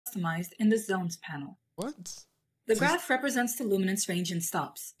customized in the Zones panel. What? The graph represents the luminance range in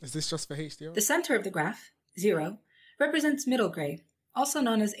stops. Is this just for HDR? The center of the graph, 0, represents middle gray, also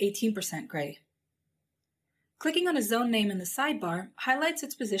known as 18% gray. Clicking on a zone name in the sidebar highlights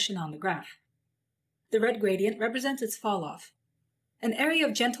its position on the graph. The red gradient represents its falloff, an area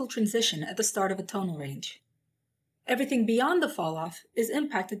of gentle transition at the start of a tonal range. Everything beyond the falloff is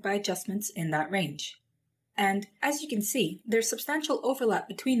impacted by adjustments in that range. And, as you can see, there's substantial overlap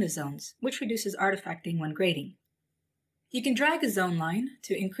between the zones, which reduces artifacting when grading. You can drag a zone line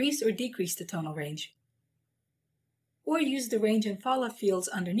to increase or decrease the tonal range, or use the range and falloff fields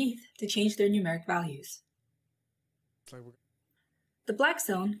underneath to change their numeric values. The black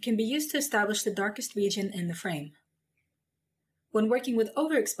zone can be used to establish the darkest region in the frame. When working with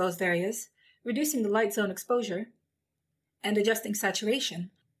overexposed areas, reducing the light zone exposure and adjusting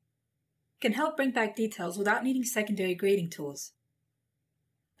saturation can help bring back details without needing secondary grading tools.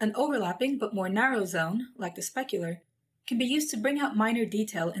 An overlapping but more narrow zone, like the specular, can be used to bring out minor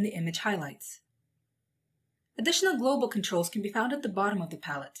detail in the image highlights. Additional global controls can be found at the bottom of the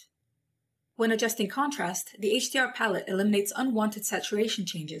palette. When adjusting contrast, the HDR palette eliminates unwanted saturation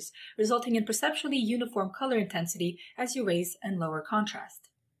changes, resulting in perceptually uniform color intensity as you raise and lower contrast.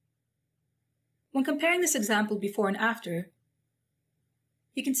 When comparing this example before and after,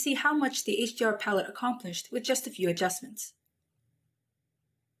 you can see how much the HDR palette accomplished with just a few adjustments.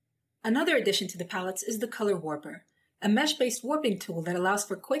 Another addition to the palettes is the Color Warper, a mesh-based warping tool that allows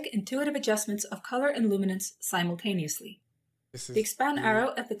for quick, intuitive adjustments of color and luminance simultaneously. The expand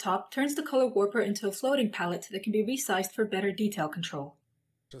arrow at the top turns the Color Warper into a floating palette that can be resized for better detail control.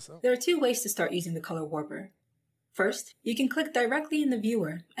 There are two ways to start using the Color Warper. First, you can click directly in the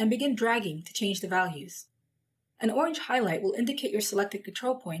viewer and begin dragging to change the values. An orange highlight will indicate your selected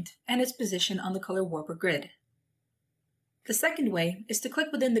control point and its position on the Color Warper grid. The second way is to click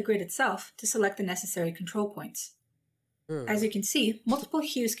within the grid itself to select the necessary control points. As you can see, multiple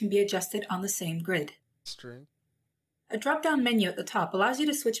hues can be adjusted on the same grid. Strange. A drop-down menu at the top allows you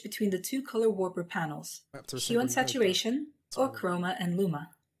to switch between the two Color Warper panels, Hue and Saturation, or Chroma and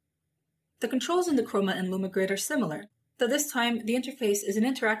Luma. The controls in the Chroma and Luma grid are similar, though this time the interface is an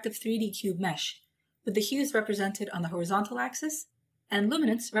interactive 3D cube mesh, with the hues represented on the horizontal axis and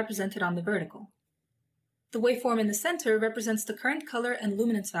luminance represented on the vertical. The waveform in the center represents the current color and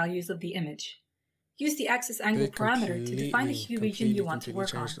luminance values of the image. Use the axis angle parameter to define the hue region you want to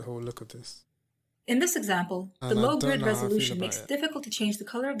work on. The whole look of this. In this example, the low grid resolution makes it difficult to change the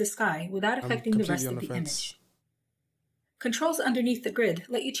color of the sky without affecting the rest of the image. Controls underneath the grid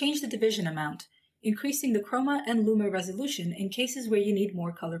let you change the division amount, increasing the Chroma and Luma resolution in cases where you need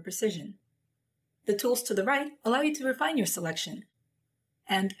more color precision. The tools to the right allow you to refine your selection,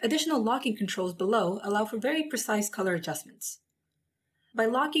 and additional locking controls below allow for very precise color adjustments. By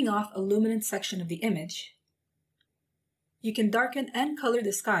locking off a luminance section of the image, you can darken and color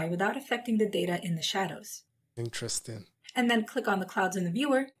the sky without affecting the data in the shadows. Interesting. And then click on the clouds in the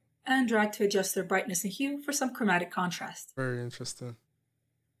viewer and drag to adjust their brightness and hue for some chromatic contrast. Very interesting.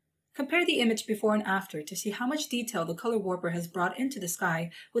 Compare the image before and after to see how much detail the Color Warper has brought into the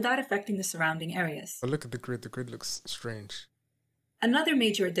sky without affecting the surrounding areas. But look at the grid. The grid looks strange. Another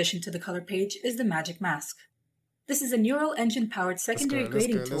major addition to the color page is the Magic Mask. This is a neural engine-powered secondary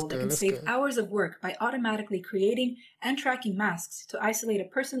grading tool that can save hours of work by automatically creating and tracking masks to isolate a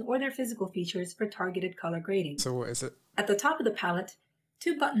person or their physical features for targeted color grading. So what is it? At the top of the palette,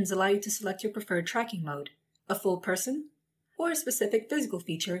 two buttons allow you to select your preferred tracking mode, a full person, or a specific physical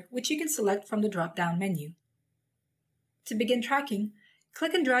feature, which you can select from the drop-down menu. To begin tracking,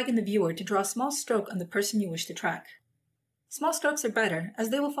 click and drag in the viewer to draw a small stroke on the person you wish to track. Small strokes are better,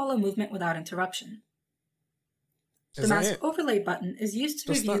 as they will follow movement without interruption. The Mask Overlay button is used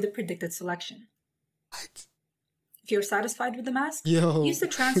to review the predicted selection. What? If you're satisfied with the mask, use the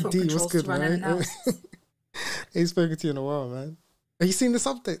transform controls to run an analysis. I ain't spoken to you in a while, man. Have you seen this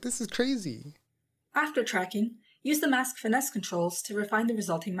update? This is crazy. After tracking, use the Mask Finesse controls to refine the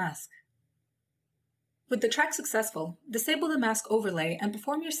resulting mask. With the track successful, disable the Mask Overlay and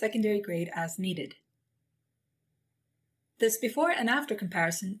perform your secondary grade as needed. This before and after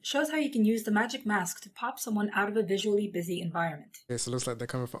comparison shows how you can use the Magic Mask to pop someone out of a visually busy environment. Okay, so it looks like they're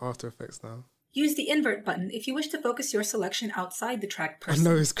coming for After Effects now. Use the invert button if you wish to focus your selection outside the tracked person. I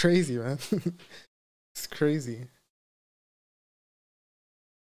know, it's crazy, man. It's crazy.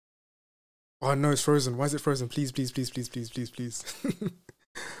 Oh no, it's frozen. Why is it frozen? Please, please, please, please, please, please, please.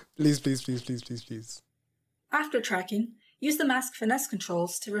 Please, please, please, please, please, please. After tracking, use the Mask Finesse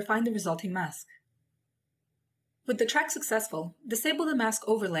controls to refine the resulting mask. With the track successful, disable the Mask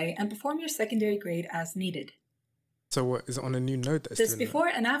Overlay and perform your secondary grade as needed. So what, is it on a new node that's This doing before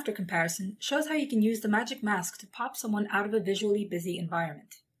and after comparison shows how you can use the magic mask to pop someone out of a visually busy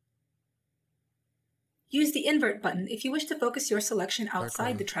environment. Use the invert button if you wish to focus your selection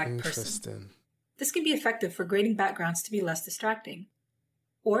outside the tracked person. Interesting. This can be effective for grading backgrounds to be less distracting,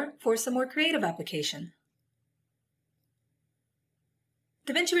 or for some more creative application.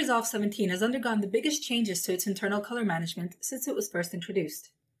 Davinci Resolve 17 has undergone the biggest changes to its internal color management since it was first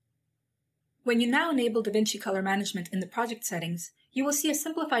introduced. When you now enable Davinci Color Management in the project settings, you will see a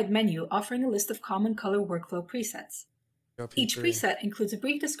simplified menu offering a list of common color workflow presets. Each preset includes a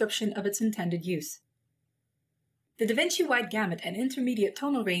brief description of its intended use. The Davinci Wide Gamut and Intermediate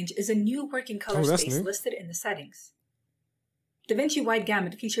Tonal Range is a new working color space listed in the settings. Davinci Wide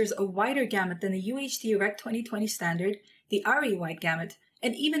Gamut features a wider gamut than the UHD Rec 2020 standard, the ARRI Wide Gamut,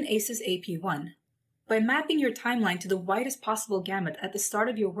 and even ACES AP1. By mapping your timeline to the widest possible gamut at the start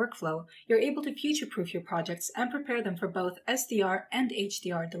of your workflow, you're able to future-proof your projects and prepare them for both SDR and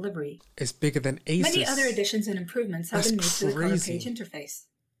HDR delivery. It's bigger than ACES. Many other additions and improvements have been made to the color page interface.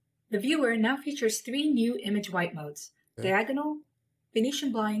 The viewer now features 3 new image white modes: Diagonal,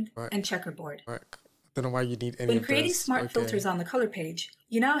 Venetian Blind, and Checkerboard. I don't know why you need any When of creating those. smart filters on the color page,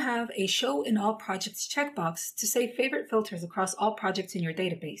 you now have a Show in All Projects checkbox to save favorite filters across all projects in your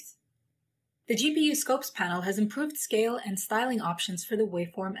database. The GPU Scopes panel has improved scale and styling options for the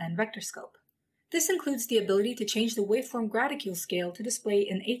waveform and vector scope. This includes the ability to change the waveform graticule scale to display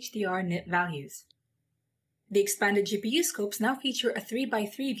in HDR nit values. The expanded GPU scopes now feature a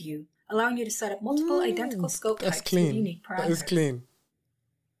 3x3 view, allowing you to set up multiple identical scope types with unique parameters. That is clean.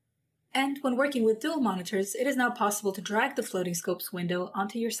 And when working with dual monitors, it is now possible to drag the floating scopes window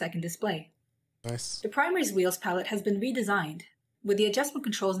onto your second display. Nice. The Primaries Wheels palette has been redesigned, with the adjustment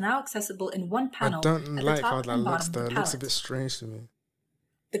controls now accessible in one panel at the top and bottom of the palette. It looks a bit strange to me.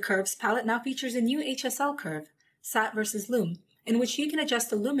 The Curves palette now features a new HSL curve, Sat versus Lume, in which you can adjust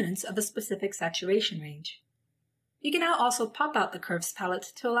the luminance of a specific saturation range. You can now also pop out the Curves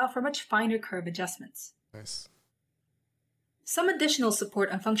palette to allow for much finer curve adjustments. Nice. Some additional support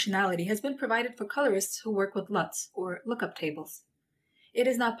and functionality has been provided for colorists who work with LUTs, or lookup tables. It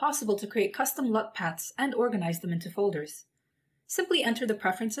is now possible to create custom LUT paths and organize them into folders. Simply enter the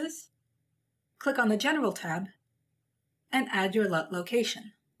preferences, click on the General tab, and add your LUT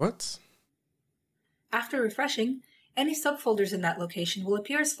location. What? After refreshing, any subfolders in that location will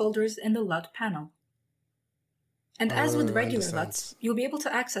appear as folders in the LUT panel. And as with regular LUTs, you'll be able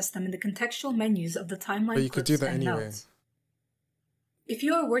to access them in the contextual menus of the timeline. But you could do that anyway. Nodes. If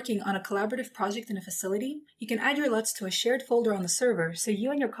you are working on a collaborative project in a facility, you can add your LUTs to a shared folder on the server so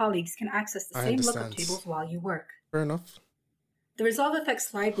you and your colleagues can access the same lookup tables while you work. Fair enough. The Resolve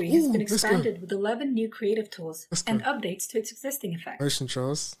Effects library has been expanded with 11 new creative tools and updates to its existing effects. Motion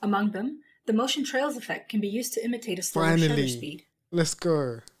trails. Among them, the Motion Trails effect can be used to imitate a slower shutter speed. Let's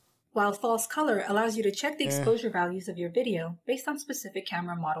go. While False Color allows you to check the exposure values of your video based on specific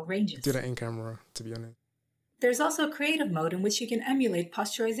camera model ranges. Do that in camera, to be honest. There's also a creative mode in which you can emulate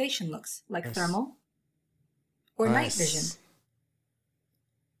posturization looks, like thermal or night vision.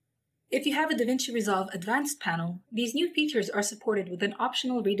 If you have a Davinci Resolve Advanced panel, these new features are supported with an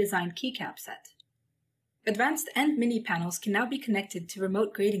optional redesigned keycap set. Advanced and Mini panels can now be connected to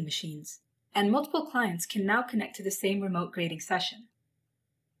remote grading machines, and multiple clients can now connect to the same remote grading session.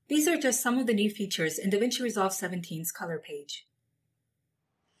 These are just some of the new features in Davinci Resolve 17's color page.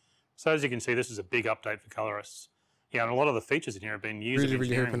 So as you can see, this is a big update for colorists. Yeah, and a lot of the features in here have been used.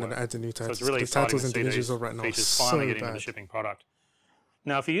 Really hoping that it adds a new title. So it's really exciting to see these right now features finally getting into the shipping product.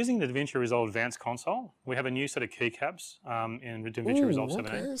 Now, if you're using the Davinci Resolve Advanced console, we have a new set of keycaps in Davinci Resolve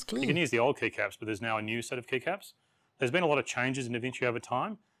 17. You can use the old keycaps, but there's now a new set of keycaps. There's been a lot of changes in Davinci over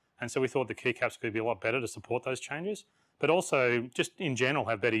time, and so we thought the keycaps could be a lot better to support those changes, but also just in general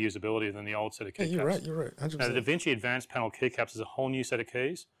have better usability than the old set of keycaps. Yeah, you're right. 100%. Now, the Davinci Advanced panel keycaps is a whole new set of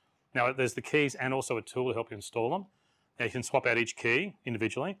keys. Now, there's the keys and also a tool to help you install them. Now, you can swap out each key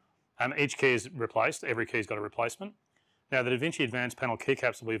individually. Each key is replaced. Every key's got a replacement. Now, the Davinci Advanced panel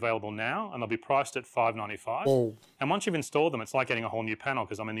keycaps will be available now, and they'll be priced at $595. Oh. And once you've installed them, it's like getting a whole new panel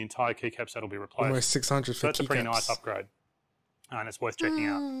because, the entire keycap set will be replaced. Almost $600 for So that's a pretty nice upgrade, and it's worth checking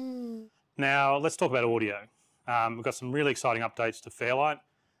out. Now, let's talk about audio. We've got some really exciting updates to Fairlight.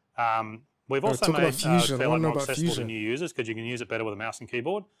 We've also made Fairlight more accessible to new users because you can use it better with a mouse and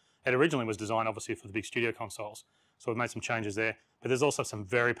keyboard. It originally was designed, obviously, for the big studio consoles, so we've made some changes there. But there's also some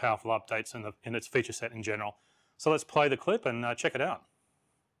very powerful updates in its feature set in general. So let's play the clip and check it out.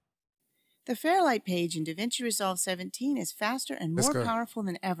 The Fairlight page in Davinci Resolve 17 is faster and more powerful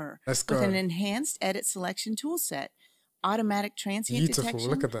than ever with an enhanced edit selection toolset, automatic transient detection,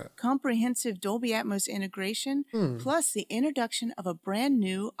 look at that. comprehensive Dolby Atmos integration, plus the introduction of a brand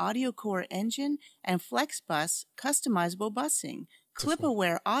new audio core engine and FlexBus customizable busing,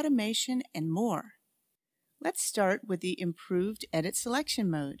 clip-aware automation, and more. Let's start with the improved Edit Selection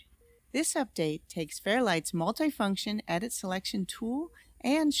mode. This update takes Fairlight's multifunction Edit Selection tool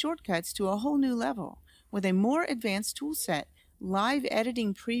and shortcuts to a whole new level with a more advanced toolset, live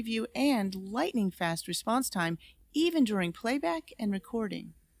editing preview, and lightning-fast response time even during playback and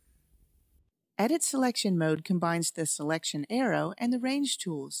recording. Edit Selection mode combines the selection arrow and the range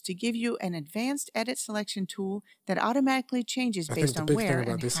tools to give you an advanced edit selection tool that automatically changes based on where and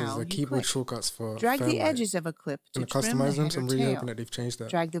how you click. I think the big thing about this is the keyboard shortcuts for Drag Fairlight. the edges of a clip to trim the head or really tail. hoping that they've changed that.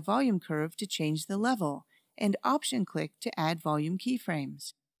 Drag the volume curve to change the level, and Option click to add volume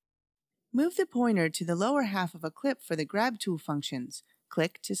keyframes. Move the pointer to the lower half of a clip for the grab tool functions.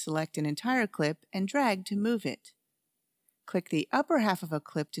 Click to select an entire clip and drag to move it. Click the upper half of a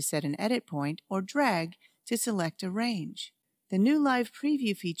clip to set an edit point, or drag to select a range. The new Live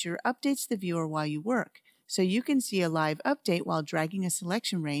Preview feature updates the viewer while you work, so you can see a live update while dragging a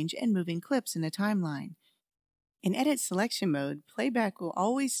selection range and moving clips in a timeline. In Edit Selection mode, playback will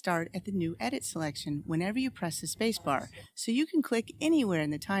always start at the new Edit Selection whenever you press the spacebar, so you can click anywhere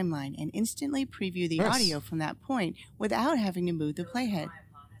in the timeline and instantly preview the audio from that point without having to move the playhead.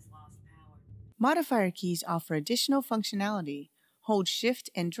 Modifier keys offer additional functionality. Hold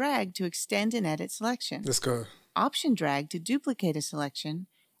Shift and drag to extend an edit selection. Let's go. Option drag to duplicate a selection,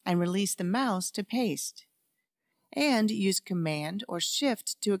 and release the mouse to paste. And use Command or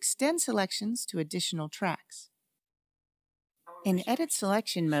Shift to extend selections to additional tracks. In Edit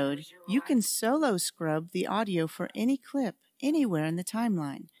Selection mode, you can solo scrub the audio for any clip anywhere in the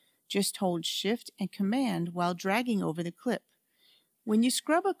timeline. Just hold Shift and Command while dragging over the clip. When you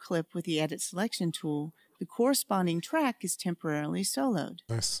scrub a clip with the Edit Selection tool, the corresponding track is temporarily soloed.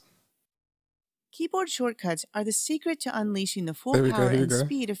 Nice. Keyboard shortcuts are the secret to unleashing the full power and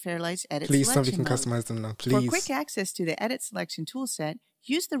speed of Fairlight's Edit Selection mode. Please, somebody can customize them now, please. For quick access to the Edit Selection toolset,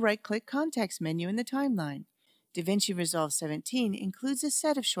 use the right-click context menu in the timeline. Davinci Resolve 17 includes a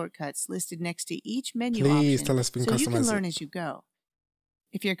set of shortcuts listed next to each menu option, tell us we can so you can learn it. as you go.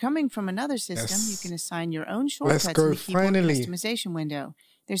 If you're coming from another system, you can assign your own shortcuts in the keyboard customization window.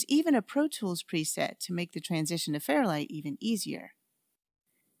 There's even a Pro Tools preset to make the transition to Fairlight even easier.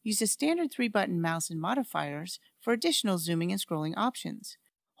 Use a standard 3-button mouse and modifiers for additional zooming and scrolling options.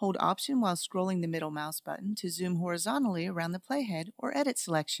 Hold Option while scrolling the middle mouse button to zoom horizontally around the playhead or edit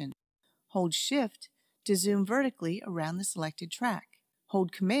selection. Hold Shift to zoom vertically around the selected track.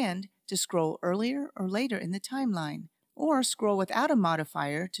 Hold Command to scroll earlier or later in the timeline, or scroll without a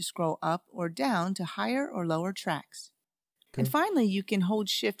modifier to scroll up or down to higher or lower tracks. And finally, you can hold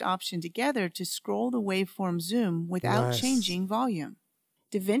Shift Option together to scroll the waveform zoom without changing volume.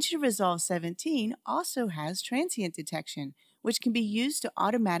 Davinci Resolve 17 also has transient detection, which can be used to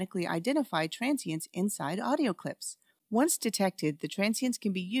automatically identify transients inside audio clips. Once detected, the transients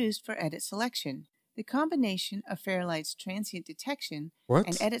can be used for edit selection. The combination of Fairlight's transient detection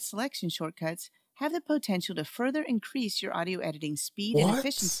and edit selection shortcuts have the potential to further increase your audio editing speed and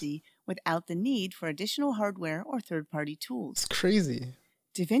efficiency without the need for additional hardware or third-party tools. It's crazy.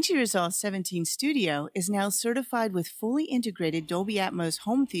 Davinci Resolve 17 Studio is now certified with fully integrated Dolby Atmos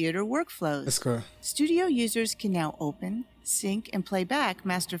home theater workflows. Let's go. Studio users can now open, sync, and play back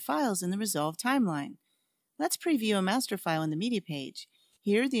master files in the Resolve timeline. Let's preview a master file in the media page.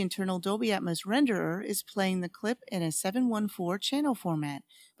 Here, the internal Dolby Atmos renderer is playing the clip in a 714 channel format,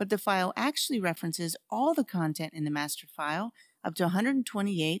 but the file actually references all the content in the master file, up to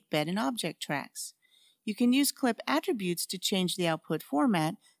 128 bed and object tracks. You can use clip attributes to change the output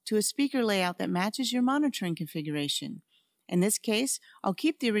format to a speaker layout that matches your monitoring configuration. In this case, I'll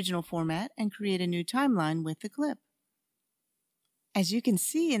keep the original format and create a new timeline with the clip. As you can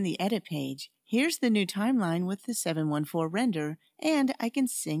see in the edit page, here's the new timeline with the 714 render, and I can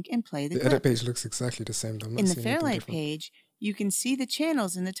sync and play the clip. The edit page looks exactly the same. In the Fairlight page, you can see the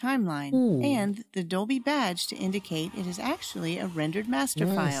channels in the timeline and the Dolby badge to indicate it is actually a rendered master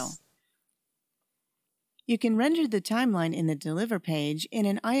file. You can render the timeline in the Deliver page in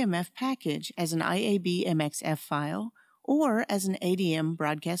an IMF package as an IAB MXF file or as an ADM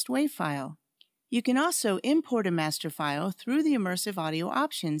broadcast wave file. You can also import a master file through the immersive audio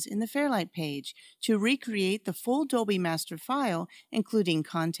options in the Fairlight page to recreate the full Dolby master file, including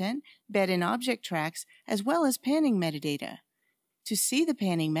content, bed and object tracks, as well as panning metadata. To see the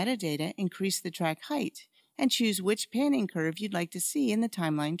panning metadata, increase the track height and choose which panning curve you'd like to see in the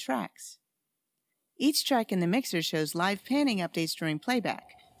timeline tracks. Each track in the mixer shows live panning updates during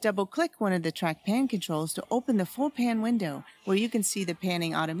playback, Double-click one of the track pan controls to open the full pan window, where you can see the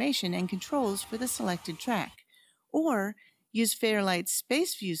panning automation and controls for the selected track. Or use Fairlight's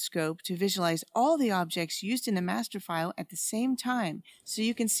Space View scope to visualize all the objects used in the master file at the same time, so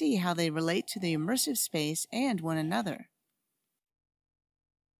you can see how they relate to the immersive space and one another.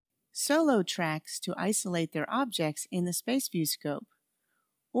 Solo tracks to isolate their objects in the Space View scope.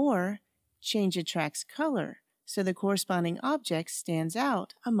 Or change a track's color so the corresponding object stands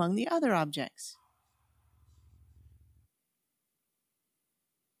out among the other objects.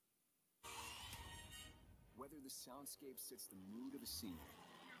 Whether the soundscape sets the mood of a scene.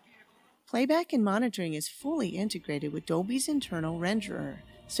 Playback and monitoring is fully integrated with Dolby's internal renderer,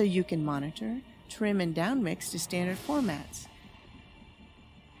 so you can monitor, trim, and downmix to standard formats.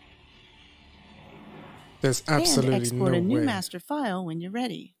 There's absolutely and export no a new way. master file when you're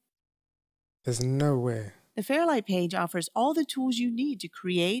ready. There's no way. The Fairlight page offers all the tools you need to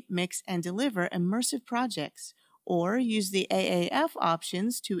create, mix, and deliver immersive projects, or use the AAF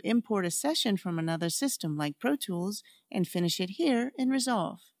options to import a session from another system like Pro Tools and finish it here in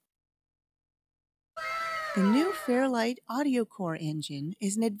Resolve. The new Fairlight Audio Core engine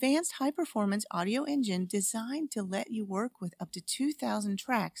is an advanced high-performance audio engine designed to let you work with up to 2,000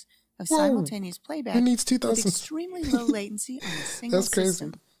 tracks of simultaneous playback Who needs 2,000? with extremely low latency on a single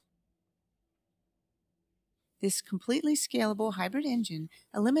system. This completely scalable hybrid engine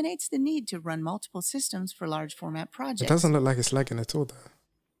eliminates the need to run multiple systems for large format projects. It doesn't look like it's lagging at all, though.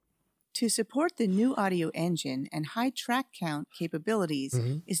 To support the new audio engine and high track count capabilities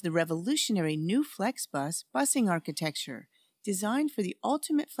is the revolutionary new FlexBus busing architecture, designed for the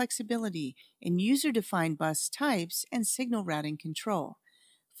ultimate flexibility in user-defined bus types and signal routing control.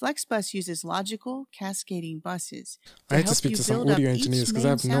 FlexBus uses logical, cascading buses I had to speak to some audio engineers because I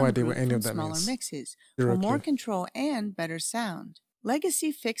have no idea what any of that means. Mixes for more control and better sound.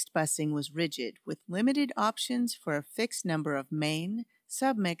 Legacy fixed busing was rigid, with limited options for a fixed number of main,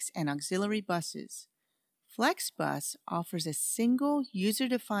 submix, and auxiliary buses. FlexBus offers a single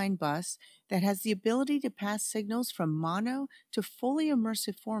user-defined bus that has the ability to pass signals from mono to fully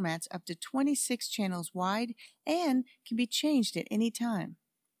immersive formats up to 26 channels wide and can be changed at any time.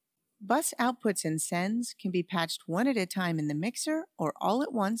 Bus outputs and sends can be patched one at a time in the mixer or all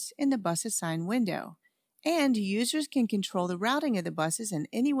at once in the bus assign window. And users can control the routing of the buses in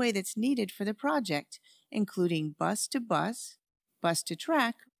any way that's needed for the project, including bus to bus, bus to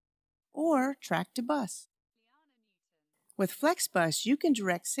track, or track to bus. With FlexBus, you can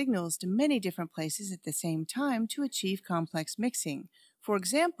direct signals to many different places at the same time to achieve complex mixing. For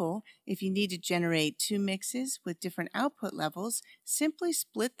example, if you need to generate 2 mixes with different output levels, simply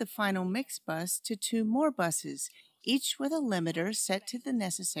split the final mix bus to 2 more buses, each with a limiter set to the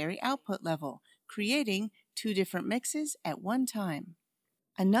necessary output level, creating 2 different mixes at one time.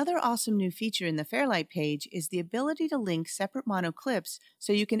 Another awesome new feature in the Fairlight page is the ability to link separate mono clips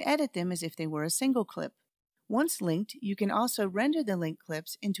so you can edit them as if they were a single clip. Once linked, you can also render the linked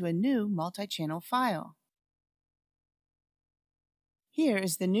clips into a new multi-channel file. Here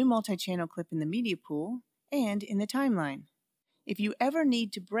is the new multi-channel clip in the media pool and in the timeline. If you ever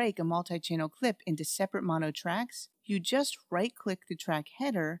need to break a multi-channel clip into separate mono tracks, you just right-click the track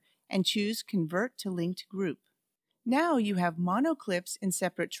header and choose Convert to Linked Group. Now you have mono clips in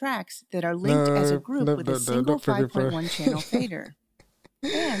separate tracks that are linked as a group with a single 5.1 channel fader.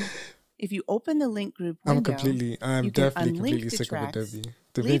 And if you open the link group window, I'm you can definitely unlink completely the sick tracks, of the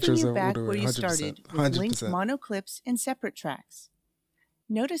Davinci. leaving you all back the way, where you 100%, started with 100%. linked mono clips in separate tracks.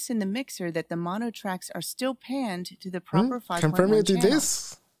 Notice in the mixer that the mono tracks are still panned to the proper 5.1 Can Premiere do channel.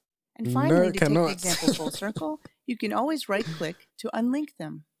 this? And finally, No, to cannot. take the example full circle, you can always right-click to unlink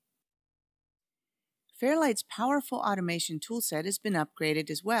them. Fairlight's powerful automation toolset has been upgraded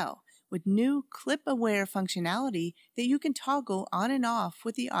as well, with new clip-aware functionality that you can toggle on and off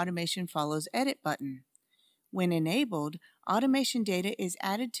with the Automation Follows Edit button. When enabled, automation data is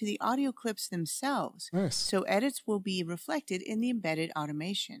added to the audio clips themselves, so edits will be reflected in the embedded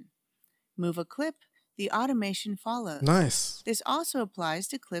automation. Move a clip, the automation follows. Nice. This also applies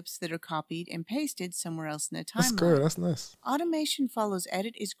to clips that are copied and pasted somewhere else in the timeline. That's good. That's nice. Automation Follows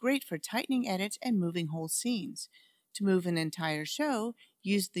Edit is great for tightening edits and moving whole scenes. To move an entire show,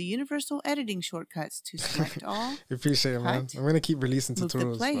 use the universal editing shortcuts to select all, Appreciate it, man. I'm going to keep releasing tutorials.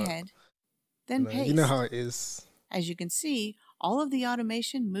 Move the playhead, then paste. You know how it is. As you can see, all of the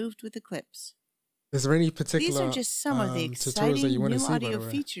automation moved with the clips. Is there any particular These are just some of the exciting that you want new to see, audio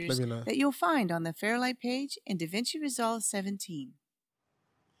features that you'll find on the Fairlight page in Davinci Resolve 17.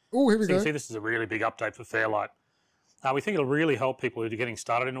 Oh, here we go. You can see this is a really big update for Fairlight. We think it'll really help people who are getting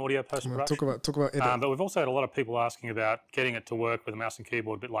started in audio post-production. Talk about edit. But we've also had a lot of people asking about getting it to work with a mouse and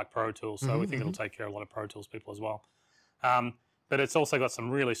keyboard, a bit like Pro Tools. So we think it'll take care of a lot of Pro Tools people as well. But it's also got some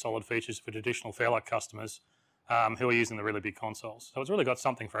really solid features for traditional Fairlight customers who are using the really big consoles. So it's really got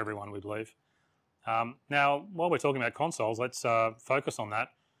something for everyone, we believe. Now, while we're talking about consoles, let's focus on that.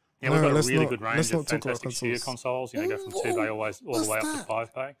 We've got a really good range of fantastic studio consoles. Go from 2-bay all the way up to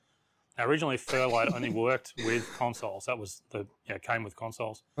 5-bay. Now, originally, Fairlight only worked with consoles. That was came with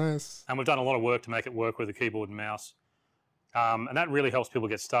consoles. Nice. And we've done a lot of work to make it work with a keyboard and mouse. And that really helps people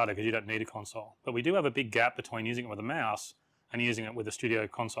get started because you don't need a console. But we do have a big gap between using it with a mouse and using it with a studio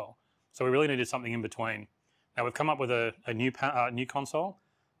console. So we really needed something in between. Now, we've come up with a new console.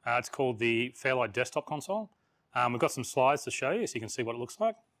 It's called the Fairlight Desktop Console. We've got some slides to show you so you can see what it looks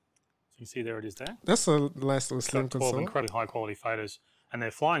like. So you can see there it is there. That's a nice little slim console. 12 incredibly high-quality faders. And they're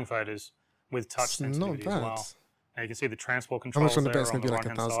flying faders with touch sensitivity as well. Now you can see the transport controls there on the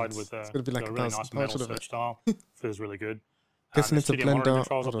right-hand side with a really nice metal search dial. Feels really good. Getting into Blender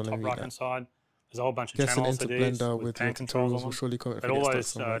controls on the top right-hand side. There's a whole bunch of channel LCDs with pan controls on them. But all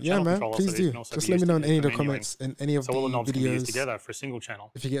those channel control LCDs just let me know in any of the comments in any of the all the knobs can be used videos together for a single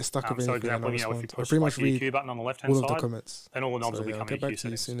channel. if you get stuck with So, for anything. example, if you push pretty the much read EQ button on the left-hand all of the side, comments. then all the knobs So, will become get back EQ to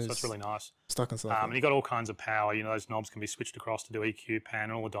you settings. soon So as that's really nice. Stuck and stuff. And you've got all kinds of power. Those knobs can be switched across to do EQ, pan,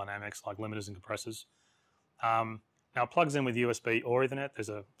 and all the dynamics like limiters and compressors. Now it plugs in with USB or Ethernet. There's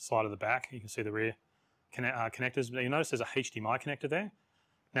a slide at the back. You can see the rear connectors. You'll notice there's a HDMI connector there.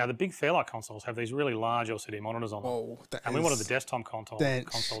 Now the big Fairlight consoles have these really large LCD monitors on them. And we wanted the desktop console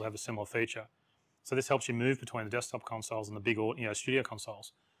to have a similar feature. So this helps you move between the desktop consoles and the big studio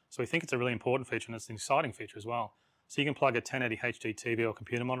consoles. So we think it's a really important feature, and it's an exciting feature as well. So you can plug a 1080 HD TV or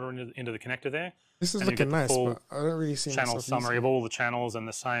computer monitor into the connector there. This is looking nice, but I don't really see channel summary of all the channels and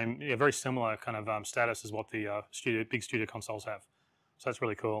the same, very similar kind of status as what the big studio consoles have. So that's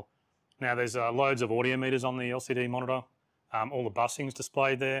really cool. Now there's loads of audio meters on the LCD monitor. All the busing's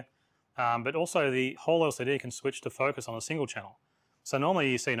displayed there. But also the whole LCD can switch to focus on a single channel. So normally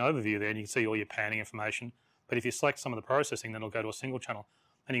you see an overview there and you can see all your panning information. But if you select some of the processing, then it'll go to a single channel.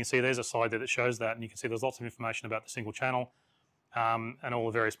 And you can see there's a slide there that shows that. And you can see there's lots of information about the single channel and all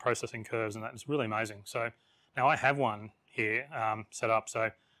the various processing curves and that. It's really amazing. So now I have one here set up.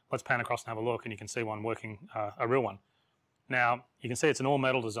 So let's pan across and have a look. And you can see one working, a real one. Now you can see it's an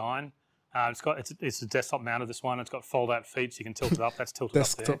all-metal design. It's a desktop mounted, this one. It's got fold-out feet, so you can tilt it up. That's tilted up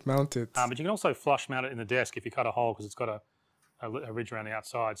there. Desktop mounted. But you can also flush mount it in the desk if you cut a hole because it's got a ridge around the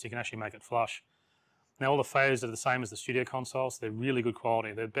outside, so you can actually make it flush. Now all the faders are the same as the studio consoles. They're really good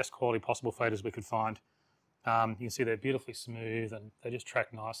quality. They're the best quality possible faders we could find. You can see they're beautifully smooth and they just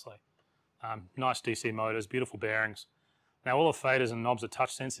track nicely. Nice DC motors, beautiful bearings. Now all the faders and knobs are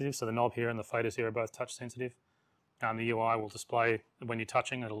touch sensitive, so the knob here and the faders here are both touch sensitive. The UI will display when you're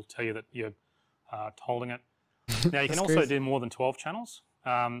touching. It'll tell you that you're holding it. Now you can also do more than 12 channels.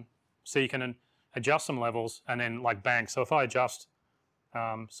 So you can adjust some levels and then like bank. So if I adjust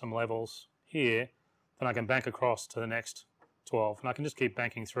some levels here, then I can bank across to the next 12. And I can just keep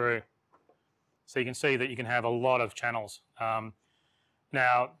banking through. So you can see that you can have a lot of channels.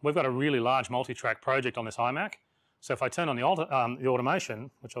 Now we've got a really large multi-track project on this iMac. So if I turn on the automation,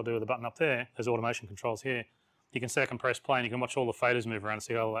 which I'll do with the button up there, there's automation controls here. You can second press play and you can watch all the faders move around and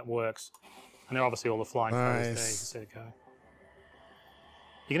see how that works. And they're obviously all the flying faders there. You can see it go.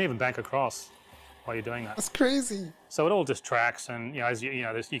 You can even bank across while you're doing that. That's crazy. So it all just tracks, and as you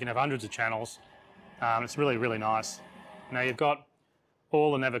can have hundreds of channels. It's really, really nice. Now you've got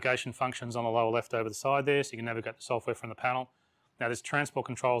all the navigation functions on the lower left over the side there, so you can navigate the software from the panel. Now there's transport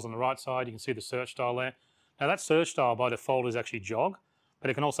controls on the right side. You can see the search dial there. Now that search dial by default is actually jog, but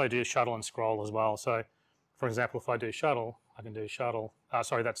it can also do shuttle and scroll as well. So for example, if I do shuttle, I can do shuttle.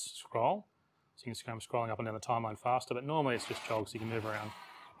 Sorry, that's scroll. So you can see I'm scrolling up and down the timeline faster, but normally it's just jog, so you can move around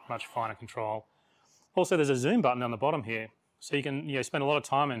much finer control. Also, there's a zoom button down the bottom here. So you can spend a lot of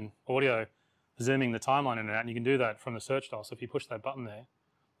time in audio zooming the timeline in and out, and you can do that from the search dial. So if you push that button there,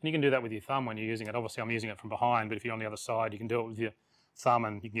 and you can do that with your thumb when you're using it. Obviously, I'm using it from behind, but if you're on the other side, you can do it with your thumb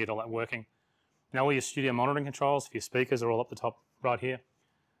and you can get all that working. Now, all your studio monitoring controls for your speakers are all up the top right here.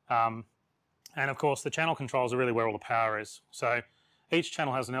 And of course, the channel controls are really where all the power is. So each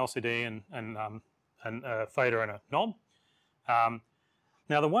channel has an LCD and a fader and a knob.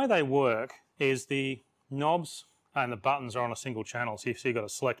 Now the way they work is the knobs and the buttons are on a single channel. So you've got a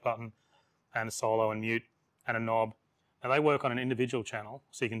select button and a solo and mute and a knob. Now they work on an individual channel.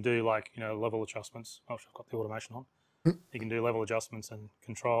 So you can do level adjustments. Oh, I've got the automation on. You can do level adjustments and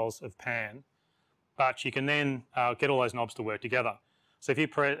controls of pan. But you can then get all those knobs to work together. So if you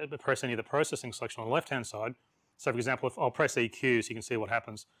press any of the processing selection on the left-hand side, So for example, if I'll press EQ so you can see what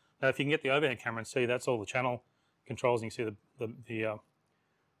happens. Now if you can get the overhead camera and see, that's all the channel controls, and you can see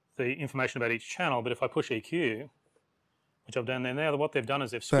the information about each channel. But if I push EQ, which I've done there now, what they've done is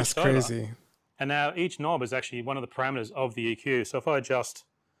they've switched over. That's crazy. And now each knob is actually one of the parameters of the EQ. So if I adjust,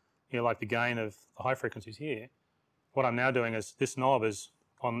 like the gain of the high frequencies here, what I'm now doing is this knob is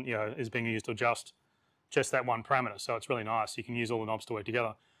on, is being used to adjust just that one parameter. So it's really nice. You can use all the knobs to work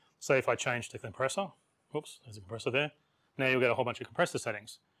together. So if I change to compressor, whoops, there's a compressor there. Now you'll get a whole bunch of compressor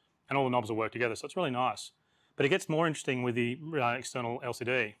settings, and all the knobs will work together. So it's really nice. But it gets more interesting with the external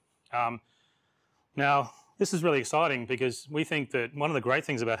LCD. Now, this is really exciting because we think that one of the great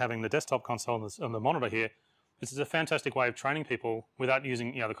things about having the desktop console on the monitor here is it's a fantastic way of training people without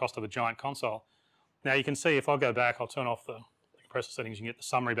using the cost of a giant console. Now you can see if I go back, I'll turn off the compressor settings, you can get the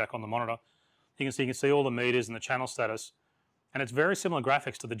summary back on the monitor. You can see all the meters and the channel status, and it's very similar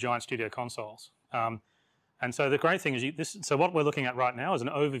graphics to the giant studio consoles. And so the great thing is so what we're looking at right now is an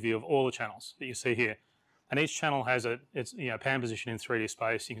overview of all the channels that you see here, and each channel has its pan position in 3D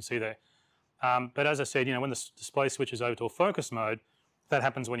space. You can see there. But as I said, when the display switches over to a focus mode, that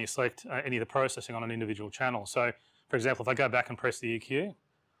happens when you select any of the processing on an individual channel. So, for example, if I go back and press the EQ, and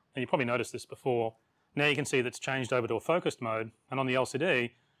you probably noticed this before, now you can see that's changed over to a focused mode, and on the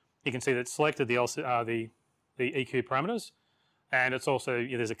LCD, you can see that it's selected the EQ parameters, and it's also,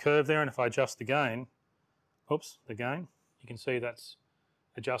 there's a curve there, and if I adjust the gain, you can see that's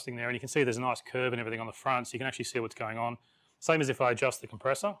adjusting there, and you can see there's a nice curve and everything on the front, so you can actually see what's going on. Same as if I adjust the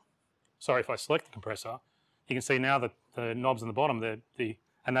compressor. Sorry, if I select the compressor, you can see now that the knobs on the bottom, the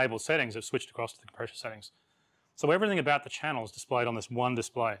enabled settings have switched across to the compressor settings. So everything about the channel is displayed on this one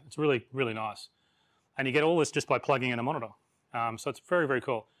display. It's really, really nice. And you get all this just by plugging in a monitor. So it's very, very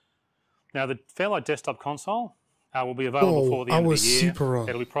cool. Now the Fairlight desktop console will be available before the end of the year. Super wrong.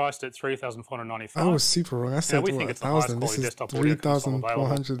 It'll be priced at $3,495. I was super wrong. I said we think it's the highest quality desktop audio console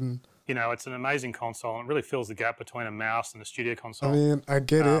available. It's an amazing console, and it really fills the gap between a mouse and a studio console. I mean, I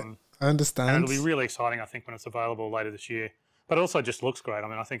get it. I understand. And it'll be really exciting, I think, when it's available later this year. But it also just looks great. I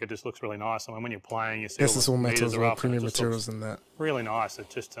mean, I think it just looks really nice. I mean, when you're playing, you see all the meters are up, premium materials and that. Really nice. It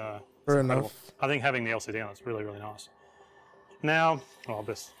just fair enough. I think having the LCD on it's really, really nice. Now, I'll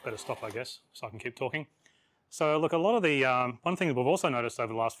better stop, I guess, so I can keep talking. So, look, a lot of the one thing that we've also noticed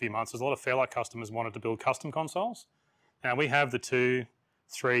over the last few months is a lot of Fairlight customers wanted to build custom consoles. Now, we have the 2,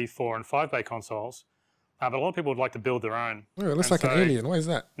 3, 4, and 5 bay consoles, but a lot of people would like to build their own. Oh, it looks like an alien. Why is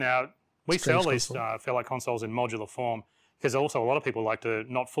that? Now, we sell these Fairlight consoles in modular form because also a lot of people like to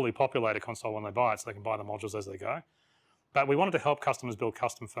not fully populate a console when they buy it, so they can buy the modules as they go. But we wanted to help customers build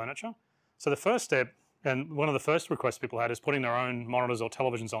custom furniture. So the first step, and one of the first requests people had, is putting their own monitors or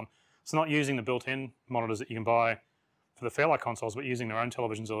televisions on. So not using the built-in monitors that you can buy for the Fairlight consoles, but using their own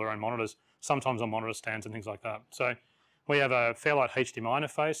televisions or their own monitors, sometimes on monitor stands and things like that. So we have a Fairlight HDMI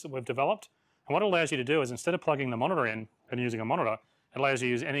interface that we've developed. And what it allows you to do is instead of plugging the monitor in and using a monitor, it allows you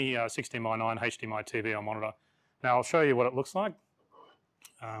to use any 16:9 HDMI TV or monitor. Now I'll show you what it looks like.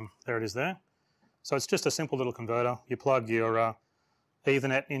 There it is there. So it's just a simple little converter. You plug your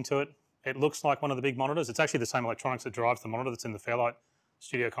Ethernet into it. It looks like one of the big monitors. It's actually the same electronics that drives the monitor that's in the Fairlight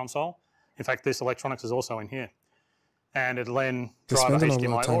Studio console. In fact, this electronics is also in here. And it'll then drive a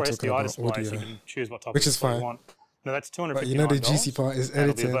HDMI or SDI display, so you can choose what type of display you want. Now that's $259. But you know the GC part is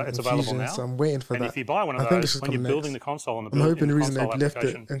editing and Fusion, so I'm waiting for that. And if you buy one of those, when you're building the console and the built-in console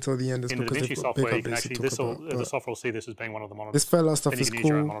application, until the end is in the Davinci software, you can actually, the software will see this as being one of the monitors. This Fairlight stuff is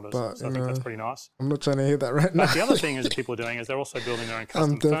cool, but so I think that's pretty nice. I'm not trying to hear that right now. But the other thing is that people are doing is they're also building their own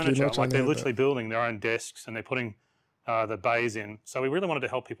custom furniture. Like they're literally building their own desks and they're putting the bays in. So we really wanted to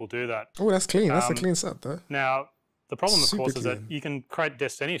help people do that. Oh, that's clean. That's a clean setup, though. Now, the problem, of course, is that you can create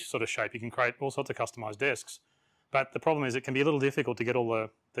desks any sort of shape. You can create all sorts of customized desks. But the problem is it can be a little difficult to get all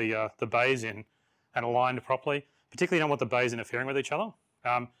the bays in and aligned properly. Particularly, you don't want the bays interfering with each other.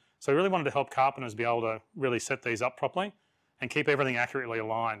 So we really wanted to help carpenters be able to really set these up properly and keep everything accurately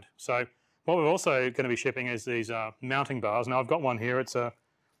aligned. So what we're also going to be shipping is these mounting bars. Now I've got one here.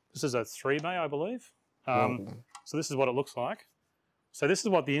 This is a 3 bay, I believe. So this is what it looks like. So this is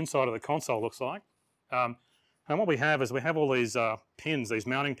what the inside of the console looks like. And what we have is we have all these pins, these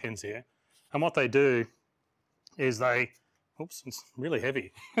mounting pins here. And what they do is oops, it's really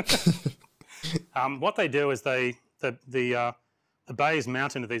heavy. What they do is the bays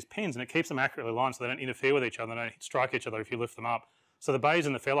mount into these pins and it keeps them accurately aligned so they don't interfere with each other, they don't strike each other if you lift them up. So the bays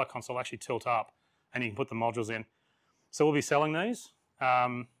in the Fairlight console actually tilt up and you can put the modules in. So we'll be selling these.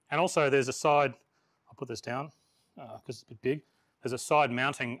 And also there's a side, I'll put this down because it's a bit big. There's a side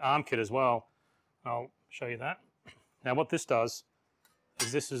mounting arm kit as well. I'll show you that. Now what this does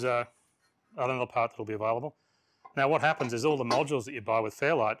is this is another part that will be available. Now, what happens is all the modules that you buy with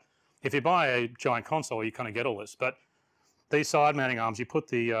Fairlight, if you buy a giant console, you kind of get all this. But these side mounting arms, you put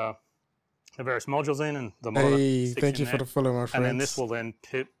the various modules in, and the monitor sticks thank you in for there, the follow, my friends. and then this will then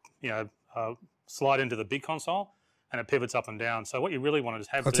slide into the big console, and it pivots up and down. So what you really want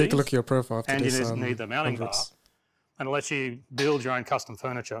to have I'll take a look at your profile after and this. you need the mounting bar, and it lets you build your own custom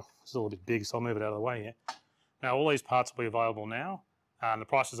furniture. It's a little bit big, so I'll move it out of the way here. Now, all these parts will be available now, and the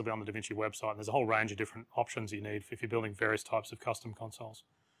prices will be on the Davinci website. And there's a whole range of different options you need if you're building various types of custom consoles.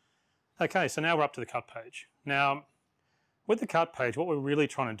 Okay, so now we're up to the cut page. Now, with the cut page, what we're really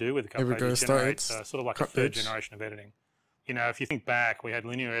trying to do with the cut page is generate sort of like a third generation of editing. You know, if you think back, we had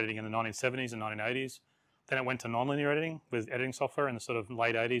linear editing in the 1970s and 1980s. Then it went to non-linear editing with editing software in the sort of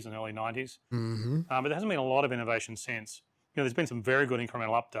late 80s and early 90s. But there hasn't been a lot of innovation since. You know, there's been some very good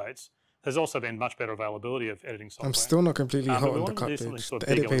incremental updates. There's also been much better availability of editing software. I'm still not completely hot on the cut page. The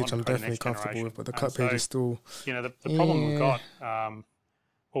edit page I'm definitely comfortable with, but the cut page is still... You know, the problem we've got...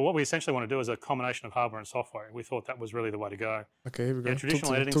 well, what we essentially want to do is a combination of hardware and software. We thought that was really the way to go. Okay, here we go.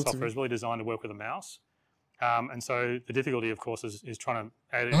 Traditional editing software is really designed to work with a mouse. And so the difficulty, of course, is trying to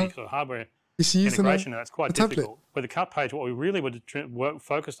add any sort of hardware integration, and that's quite difficult. With the cut page, what we really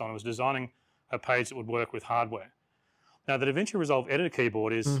focused on was designing a page that would work with hardware. Now, the Davinci Resolve editor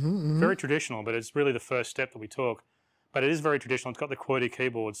keyboard is very traditional, but it's really the first step that we took. But it is very traditional. It's got the QWERTY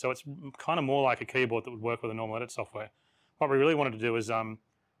keyboard, so it's kind of more like a keyboard that would work with a normal edit software. What we really wanted to do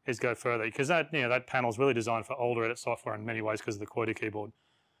is go further, because that panel is really designed for older edit software in many ways because of the QWERTY keyboard.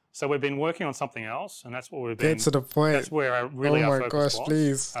 So we've been working on something else, and that's what we've been... Get to the point. That's where our focus was.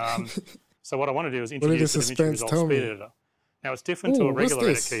 Please. So what I want to do is introduce the Davinci Resolve Speed Editor. Now, it's different to a regular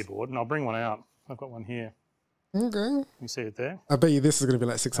edit keyboard, and I'll bring one out. I've got one here. Okay. You see it there? I bet you this is going to be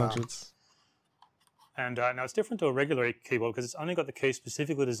like 600s. And now it's different to a regular keyboard because it's only got the key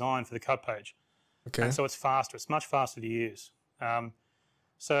specifically designed for the cut page. Okay. And so it's faster. It's much faster to use. But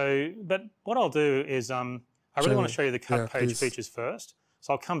what I'll do is I really want to show you the cut page features first.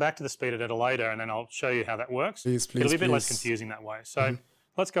 So I'll come back to the speed editor later, and then I'll show you how that works. It'll be a bit less confusing that way. So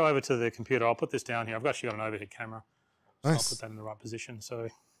let's go over to the computer. I'll put this down here. I've actually got an overhead camera. So I'll put that in the right position so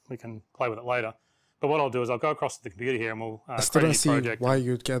we can play with it later. But what I'll do is I'll go across to the computer here, and we'll I still don't see why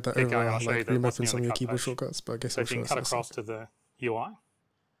you'd get that over like remapping some of your keyboard shortcuts, but I guess so if you can cut across to the UI.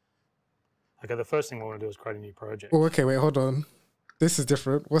 Okay, the first thing we want to do is create a new project. Oh, okay, wait, hold on. This is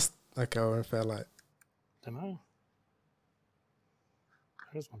different. Okay, we're in Fairlight. Demo.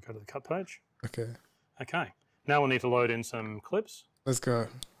 I just want to go to the cut page. Okay. Okay. Now we'll need to load in some clips. Let's go.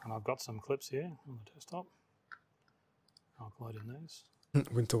 And I've got some clips here on the desktop. I'll load in these.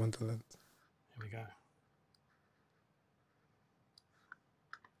 Winter Wonderland. Here we go.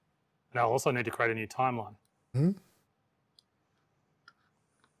 Now I'll also need to create a new timeline.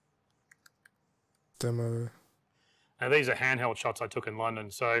 Demo. Now these are handheld shots I took in London.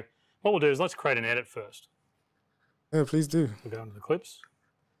 So what we'll do is let's create an edit first. Yeah, please do. We'll go into the clips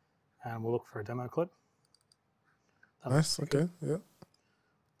and we'll look for a demo clip. Nice, okay, yeah.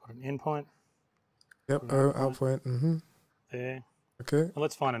 Put an in point. Yep, out point. There. Okay. Now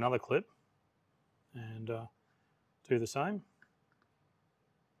let's find another clip and do the same.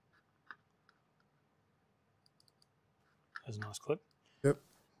 There's a nice clip. Yep.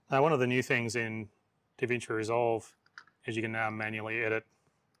 Now, one of the new things in Davinci Resolve is you can now manually edit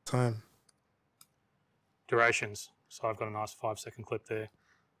time durations. So I've got a nice 5-second clip there.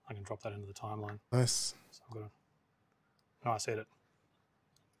 I can drop that into the timeline. Nice. So I've got a nice edit.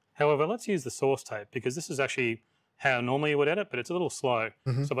 However, let's use the source tape because this is actually how normally you would edit, but it's a little slow.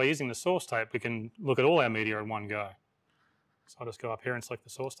 So by using the source tape, we can look at all our media in one go. So I'll just go up here and select the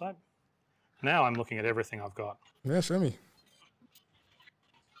source tape. Now I'm looking at everything I've got. Yeah, show me.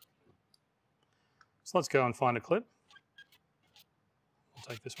 So let's go and find a clip. I'll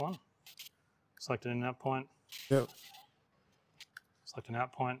take this one. Select an in and out point. Yep. Select an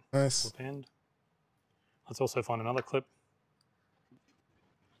out point. Nice. Append. Let's also find another clip.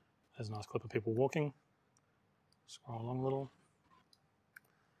 There's a nice clip of people walking. Scroll along a little.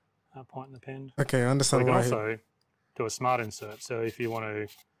 Out point and append. Okay, I understand why. We can also do a smart insert. So if you want to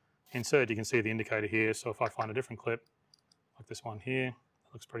insert, you can see the indicator here. So if I find a different clip, like this one here,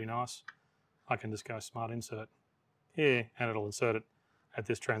 that looks pretty nice, I can just go smart insert here, and it'll insert it at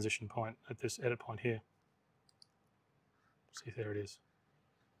this transition point, at this edit point here. See, there it is.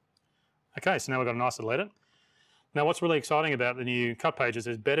 Okay, so now we've got a nice little edit. Now, what's really exciting about the new cut pages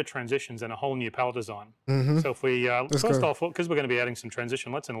is better transitions and a whole new palette design. So if we, first off, because we're going to be adding some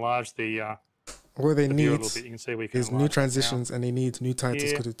transition, let's enlarge the what they need a little bit. You can see we can is new transitions and they need new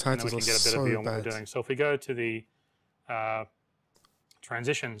titles because the titles are so bad. So if we go to the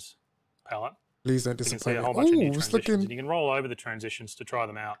transitions palette, Please don't You disappoint can see a me. whole bunch of new Ooh, it's transitions, looking... and you can roll over the transitions to try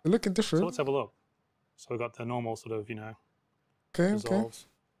them out. They're looking different. So let's have a look. So we've got the normal sort of, you know, okay, dissolves.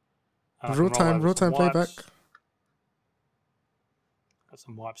 Real time playback. Got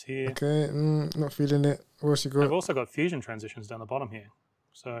some wipes here. Okay, not feeling it. What's you got? I've also got fusion transitions down the bottom here.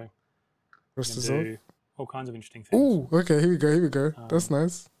 So you can do all kinds of interesting things. Ooh, okay, here we go. That's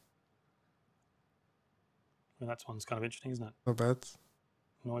nice. Well, that one's kind of interesting, isn't it? Not bad.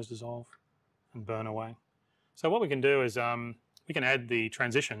 Noise dissolve and burn away. So what we can do is we can add the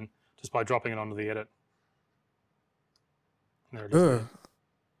transition just by dropping it onto the edit. And there it is. There.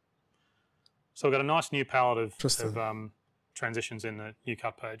 So we've got a nice new palette of transitions in the new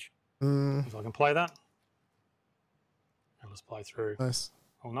cut page. If I can play that, and let's play through. Nice.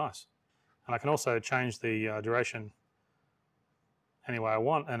 Oh, nice. And I can also change the duration any way I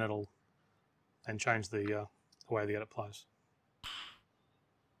want, and it'll then change the way the edit plays.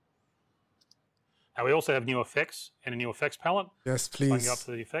 Now we also have new effects in a new effects palette. Yes, please. So I can go up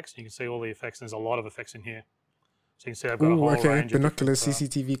to the effects, and you can see all the effects. And there's a lot of effects in here. So you can see I've got a whole range binoculars, of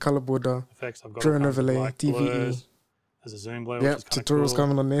CCTV, color border, effects. I've got drone overlay, like DVE. Blurs. There's a zoom blur. Yep, which is tutorials cool.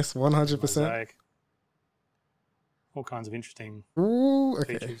 coming on this, 100%. Mosaic. All kinds of interesting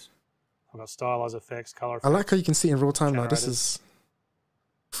features. I've got stylized effects, color effects. I like how you can see in real time now. This is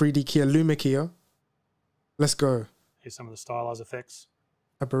 3D Kia, Luma Kia. Let's go. Here's some of the stylized effects.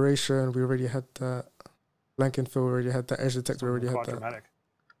 Aberration, we already had that. Blank and fill, we already had that. Edge detector, we already had that. Dramatic.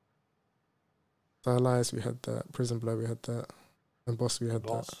 Stylized, we had that. Prism blur, we had that. Emboss, we had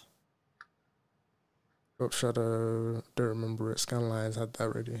that. Drop shadow, don't remember it. Scan lines, had that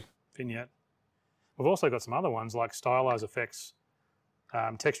already. Vignette. We've also got some other ones like stylized effects,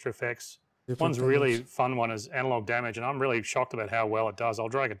 texture effects. One's really fun one is analog damage, and I'm really shocked about how well it does. I'll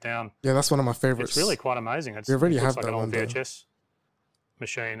drag it down. Yeah, that's one of my favorites. It's really quite amazing. We already it have looks that like an one, old VHS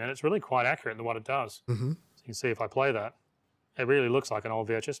machine, and it's really quite accurate in what it does. So you can see if I play that, it really looks like an old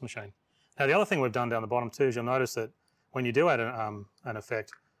VHS machine. Now, the other thing we've done down the bottom too is you'll notice that when you do add an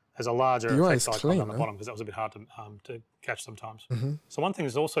effect, there's a larger effect icon down the bottom because that was a bit hard to catch sometimes. So one thing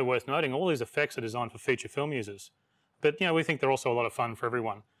is also worth noting, all these effects are designed for feature film users. But, you know, we think they're also a lot of fun for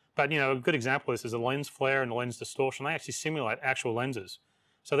everyone. But, you know, a good example of this is the lens flare and the lens distortion. They actually simulate actual lenses.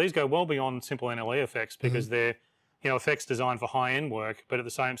 So these go well beyond simple NLE effects because they're, you know, effects designed for high-end work, but at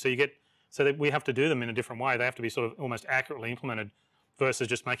the same, so that we have to do them in a different way. They have to be sort of almost accurately implemented versus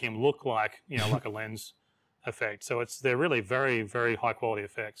just making them look like, you know, like a lens effect. So they're really very, very high-quality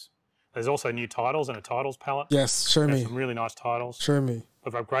effects. There's also new titles and a titles palette. Yes, show me. Some really nice titles. Show me.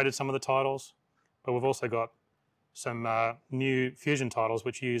 We've upgraded some of the titles, but we've also got some new Fusion titles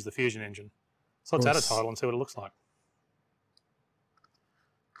which use the Fusion engine. So let's add a title and see what it looks like.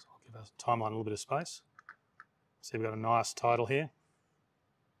 So I'll give our timeline a little bit of space. See, we've got a nice title here.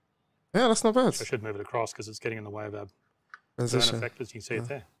 Yeah, that's not bad. I should move it across because it's getting in the way of our transition effect, as you can see it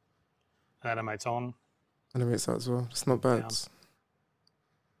there. It animates on. Animates out as well. It's not bad. Down.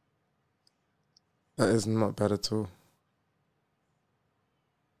 That is not bad at all.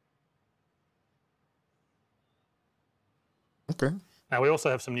 Okay. Now we also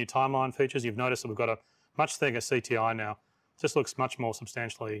have some new timeline features. You've noticed that we've got a much thicker CTI now. It just looks much more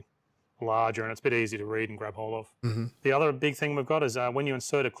substantially larger and it's a bit easier to read and grab hold of. The other big thing we've got is when you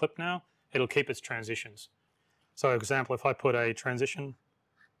insert a clip now, it'll keep its transitions. So for example, if I put a transition,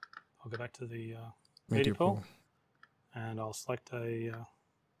 I'll go back to the media pool and I'll select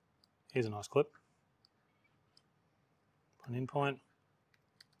here's a nice clip. An in point,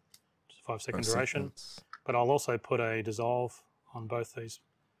 just a 5-second duration. But I'll also put a dissolve on both these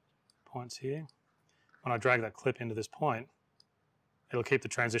points here. When I drag that clip into this point, it'll keep the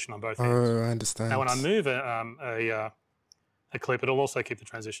transition on both ends. Oh, I understand. Now, when I move a clip, it'll also keep the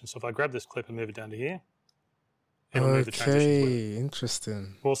transition. So if I grab this clip and move it down to here, it'll move the transitions with it.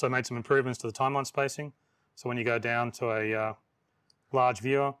 Interesting. We've also made some improvements to the timeline spacing. So when you go down to a large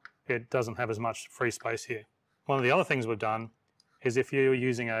viewer, it doesn't have as much free space here. One of the other things we've done is if you're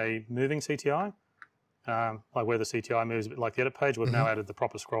using a moving CTI, like where the CTI moves a bit like the edit page, we've now added the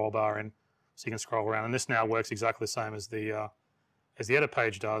proper scroll bar in so you can scroll around. And this now works exactly the same as the edit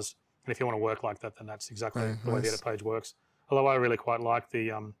page does. And if you want to work like that, then that's exactly the way the edit page works. Although I really quite like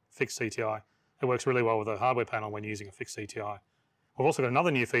the fixed CTI. It works really well with the hardware panel when using a fixed CTI. We've also got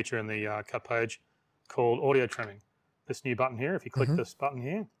another new feature in the cut page called audio trimming. This new button here, if you click this button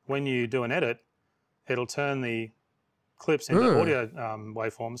here, when you do an edit, it'll turn the clips into audio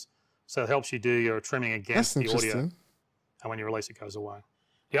waveforms. So it helps you do your trimming against the audio. And when you release, it goes away.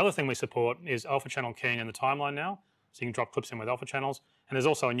 The other thing we support is alpha channel keying in the timeline now. So you can drop clips in with alpha channels. And there's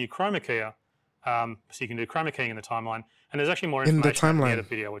also a new chroma keyer. So you can do chroma keying in the timeline. And there's actually more information in the edit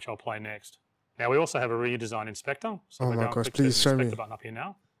video, which I'll play next. Now we also have a redesign inspector. So oh my gosh, please show me. Button up here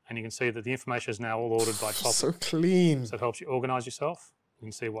now, and you can see that the information is now all ordered by topic. So clean. So it helps you organize yourself. You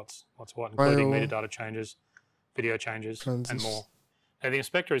can see what's what, including metadata changes, video changes, and more. Now the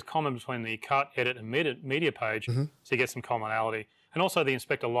inspector is common between the cut, edit, and media page, so you get some commonality. And also the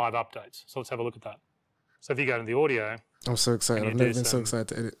inspector live updates. So let's have a look at that. So if you go to the audio, I'm so excited. I've never been so excited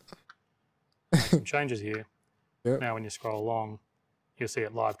to edit. Make some changes here. Yep. Now when you scroll along, you'll see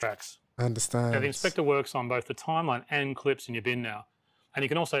it live tracks. I understand. Now the inspector works on both the timeline and clips in your bin now. And you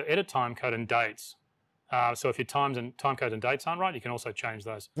can also edit timecode and dates. So if your timecode and dates aren't right, you can also change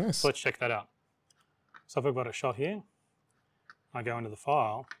those. Nice. So let's check that out. So if I've got a shot here, I go into the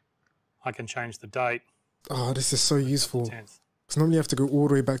file, I can change the date. Oh, this is so useful. Because normally you have to go all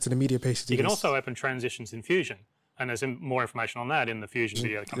the way back to the media page to do You can also open transitions in Fusion. And there's more information on that in the Fusion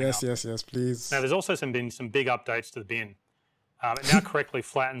video coming up. Yes, please. Now there's also been some big updates to the bin. It now correctly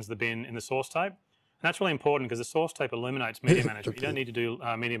flattens the bin in the source tape. And that's really important because the source tape eliminates media management. You don't need to do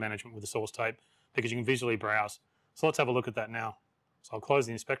media management with the source tape because you can visually browse. So let's have a look at that now. So I'll close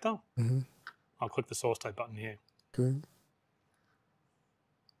the inspector. I'll click the source tape button here. Good.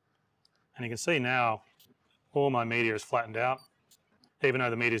 And you can see now all my media is flattened out, even though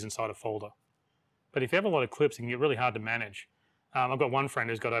the media is inside a folder. But if you have a lot of clips, it can get really hard to manage. I've got one friend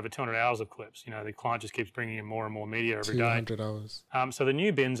who's got over 200 hours of clips. You know, the client just keeps bringing in more and more media every day. 200 hours. So the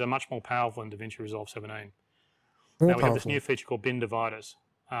new bins are much more powerful in DaVinci Resolve 17. We have this new feature called bin dividers.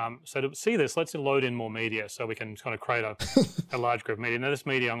 So to see this, let's load in more media so we can kind of create a large group of media. Now this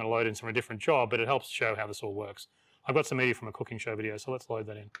media I'm going to load in from a different job, but it helps show how this all works. I've got some media from a cooking show video, so let's load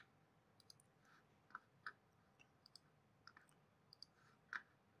that in.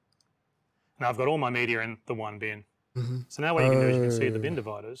 Now I've got all my media in the one bin. So now what you can do is you can see the bin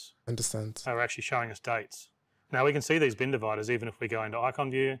dividers are actually showing us dates. Now we can see these bin dividers even if we go into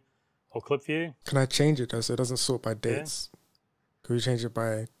icon view or clip view. Can I change it though so it doesn't sort by dates? Yeah. Could we change it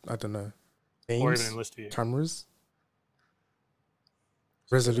by, I don't know, names, or even in list view. Cameras,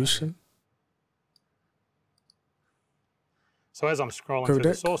 resolution? So as I'm scrolling through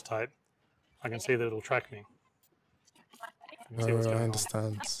the source tape, I can see that it'll track me. I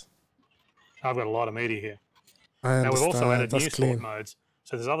understand. I've got a lot of media here. Now we've also added new sort modes.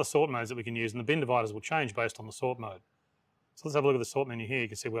 So there's other sort modes that we can use, and the bin dividers will change based on the sort mode. So let's have a look at the sort menu here. You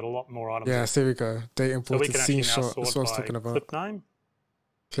can see we've got a lot more items. Yeah, there we go. Date imported, scene shot. That's what I was talking about. Clip name.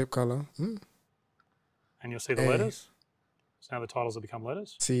 Clip color. And you'll see the letters. So now the titles have become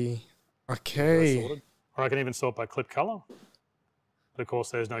letters. See. Okay. Or I can even sort by clip color. But of course,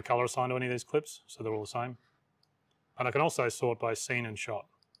 there's no color assigned to any of these clips, so they're all the same. And I can also sort by scene and shot.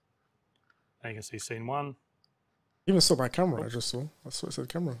 Now you can see scene 1. Even sort by camera, I just saw. That's what it said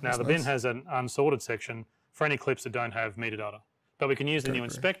camera. Now the bin has an unsorted section for any clips that don't have metadata. But we can use the new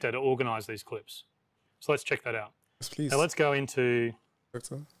inspector to organize these clips. So let's check that out. Yes, please. Now let's go into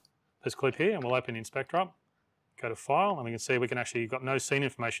this clip here and we'll open the inspector up. Go to file and we can see we can actually, you've got no scene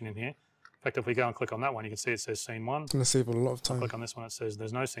information in here. In fact, if we go and click on that one, you can see it says scene 1. It's going to save a lot of time. Click on this one, it says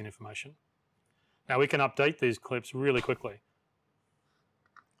there's no scene information. Now we can update these clips really quickly.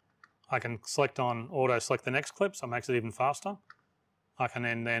 I can select on auto select the next clip, so it makes it even faster. I can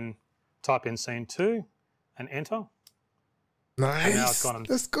then type in scene 2 and enter. Nice. And now it's gone and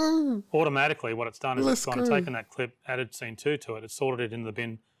let's go. Automatically, what it's done is it's gone and taken that clip, added scene 2 to it. It's sorted it in the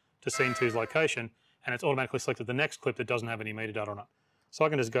bin to scene 2's location, and it's automatically selected the next clip that doesn't have any metadata on it. So I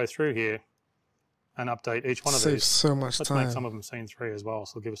can just go through here and update each one of these. Saves so much time. Let's make some of them scene 3 as well,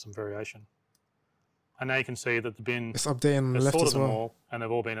 so it'll give us some variation. And now you can see that the bin it's updating on the has left sorted as well. them all, and they've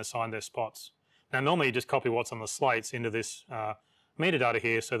all been assigned their spots. Now, normally you just copy what's on the slates into this metadata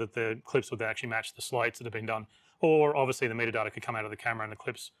here so that the clips would actually match the slates that have been done. Or obviously the metadata could come out of the camera and the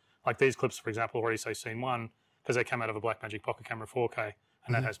clips, like these clips, for example, already say scene 1 because they come out of a Blackmagic Pocket Camera 4K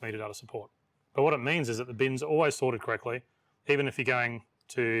and that has metadata support. But what it means is that the bins are always sorted correctly, even if you're going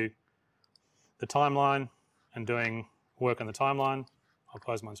to the timeline and doing work on the timeline. I'll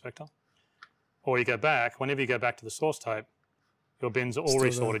close my inspector. Or you go back, whenever you go back to the source tape, your bins are all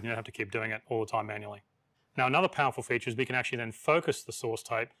resorted. You don't have to keep doing it all the time manually. Now, another powerful feature is we can actually then focus the source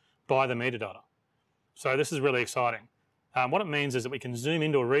tape by the metadata. So this is really exciting. What it means is that we can zoom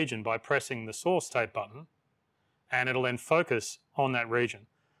into a region by pressing the source tape button, and it'll then focus on that region.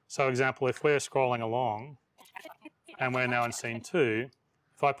 So, example, if we're scrolling along and we're now in scene 2,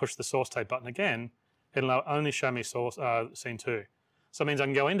 if I push the source tape button again, it'll now only show me scene 2. So it means I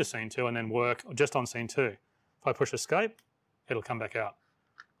can go into scene 2 and then work just on scene 2. If I push escape, it'll come back out.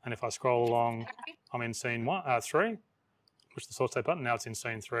 And if I scroll along, I'm in scene 3, push the source tape button, now it's in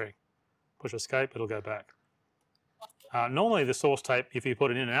scene 3. Push escape, it'll go back. Normally the source tape, if you put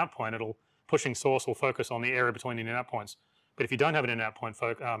an in and out point, it'll pushing source will focus on the area between the in-out points. But if you don't have an in-out point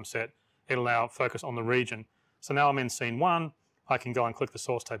set, it'll now focus on the region. So now I'm in scene 1. I can go and click the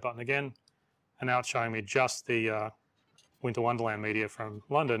source tape button again, and now it's showing me just the Winter Wonderland media from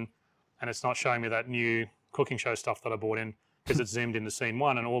London, and it's not showing me that new cooking show stuff that I brought in because it's zoomed into scene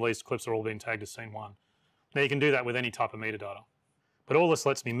 1, and all these clips are all being tagged as scene 1. Now you can do that with any type of metadata. But all this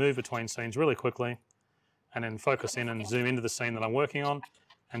lets me move between scenes really quickly and then focus in and zoom into the scene that I'm working on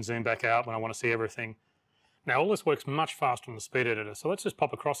and zoom back out when I want to see everything. Now all this works much faster on the speed editor. So let's just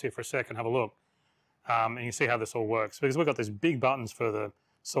pop across here for a sec and have a look. And you can see how this all works because we've got these big buttons for the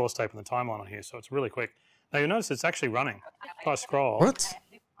source tape and the timeline on here. So it's really quick. Now you'll notice it's actually running. If I scroll what?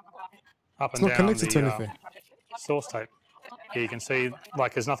 Up and it's not down connected the to anything. Source tape, here you can see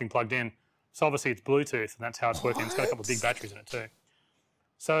like there's nothing plugged in. So obviously it's Bluetooth and that's how it's working. It's got a couple of big batteries in it too.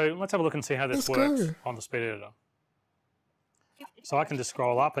 So let's have a look and see how this works on the speed editor. So I can just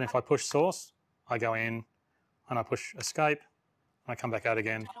scroll up, and if I push source, I go in and I push escape and I come back out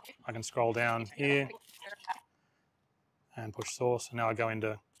again. I can scroll down here and push source, and now I go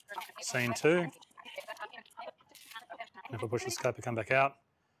into scene 2. And if I push escape, I come back out.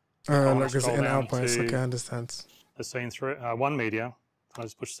 Like there's an out points, okay, I understand. The scene 1 media, I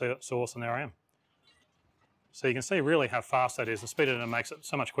just push source and there I am. So you can see really how fast that is. The speed editor makes it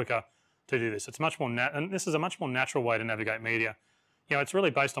so much quicker to do this. It's much more and this is a much more natural way to navigate media. You know, it's really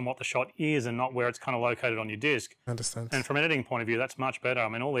based on what the shot is and not where it's kind of located on your disc. I understand. And from an editing point of view, that's much better. I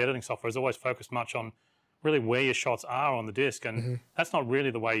mean, all the editing software is always focused much on really where your shots are on the disc, and that's not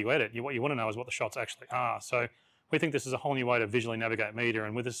really the way you edit. What you want to know is what the shots actually are. So we think this is a whole new way to visually navigate media,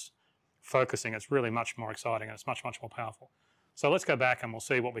 and with this focusing, it's really much more exciting and it's much, much more powerful. So let's go back and we'll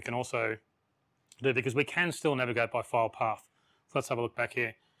see what we can also do, because we can still navigate by file path. So let's have a look back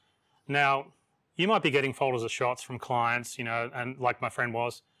here. Now, you might be getting folders of shots from clients, you know, and like my friend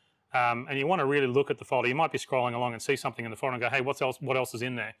was, and you want to really look at the folder. You might be scrolling along and see something in the folder and go, hey, what else is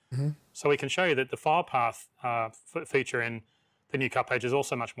in there? So we can show you that the file path feature in the new cut page is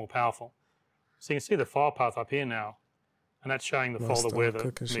also much more powerful. So you can see the file path up here now, and that's showing the folder where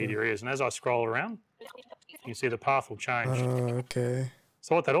the media is. And as I scroll around, you can see the path will change. Okay.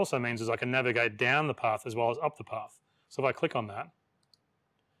 So what that also means is I can navigate down the path as well as up the path. So if I click on that,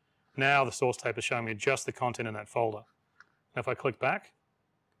 now the source tape is showing me just the content in that folder. And if I click back,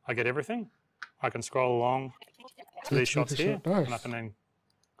 I get everything. I can scroll along to these shots here, and I can then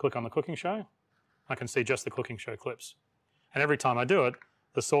click on the cooking show. I can see just the cooking show clips. And every time I do it,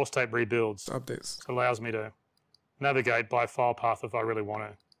 the source tape rebuilds. Updates. So it allows me to navigate by file path if I really want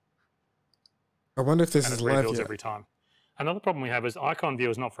to. I wonder if this is live rebuilds yet. every time. Another problem we have is icon view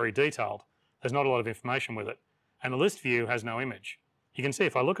is not very detailed. There's not a lot of information with it. And the list view has no image. You can see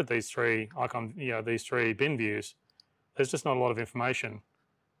if I look at these three these three bin views, there's just not a lot of information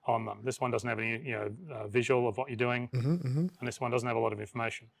on them. This one doesn't have any visual of what you're doing, and this one doesn't have a lot of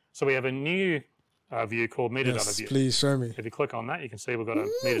information. So we have a new view called metadata view. Please show me. If you click on that, you can see we've got a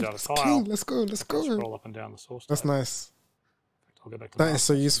metadata file. Let's go. Scroll up and down the source. That's nice. I'll go back to that is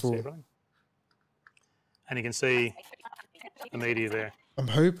so useful. And you can see the media there. I'm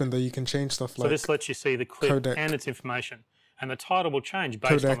hoping that you can change stuff like. So this lets you see the clip codec. and its information. And the title will change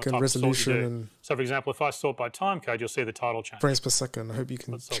based on the type of resolution you do. So for example, if I sort by time code, you'll see the title change. Frames per second. I hope you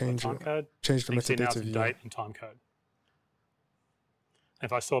can change it. Code. Change the metadata view. Date and time code.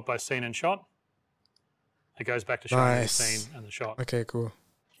 If I sort by scene and shot, it goes back to showing the scene and the shot. Okay, cool.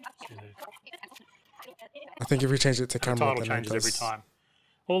 I think if we change it to camera, the title changes every time.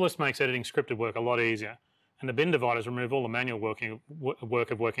 All this makes editing scripted work a lot easier. And the bin dividers remove all the manual work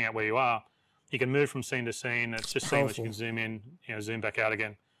of working out where you are. You can move from scene to scene. It's just seamless. You can zoom in, zoom back out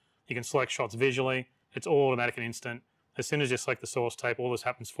again. You can select shots visually. It's all automatic and instant. As soon as you select the source tape, all this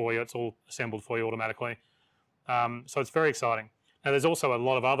happens for you. It's all assembled for you automatically. So it's very exciting. Now, there's also a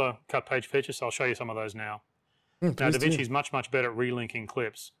lot of other cut page features, so I'll show you some of those now. Now, Davinci is much, much better at relinking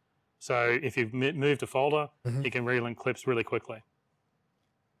clips. So if you've moved a folder, you can relink clips really quickly.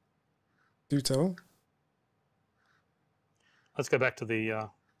 Do tell. Let's go back to the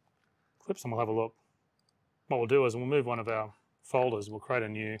clips and we'll have a look. What we'll do is we'll move one of our folders. We'll create a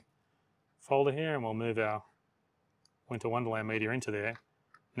new folder here and we'll move our Winter Wonderland media into there.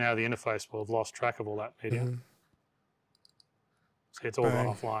 Now the interface will have lost track of all that media. See, it's all gone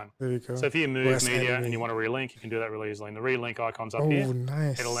offline. There you go. So if you move media and you want to relink, you can do that really easily. And the relink icon's up here.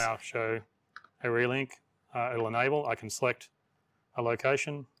 Nice. It'll now show a relink. It'll enable. I can select a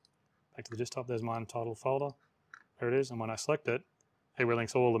location. Back to the desktop, there's my untitled folder. There it is. And when I select it, it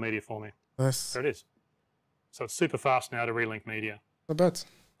relinks all the media for me. Nice. There it is. So it's super fast now to relink media. I bet.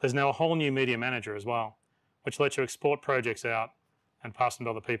 There's now a whole new media manager as well, which lets you export projects out and pass them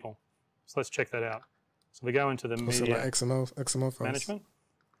to other people. So let's check that out. So we go into the media like XML files. management.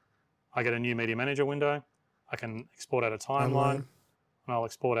 I get a new media manager window. I can export out a timeline, and I'll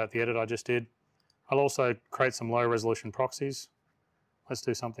export out the edit I just did. I'll also create some low resolution proxies. Let's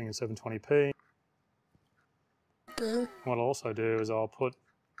do something in 720p. Okay. What I'll also do is I'll put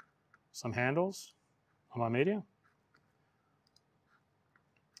some handles on my media.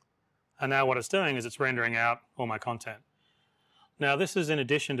 And now what it's doing is it's rendering out all my content. Now this is in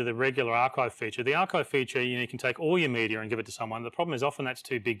addition to the regular archive feature. The archive feature, you can take all your media and give it to someone. The problem is often that's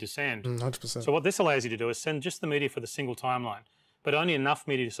too big to send. 100%. So what this allows you to do is send just the media for the single timeline, but only enough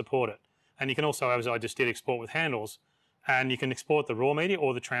media to support it. And you can also, as I just did, export with handles, and you can export the raw media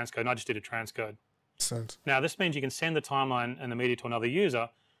or the transcode, and I just did a transcode. Now this means you can send the timeline and the media to another user,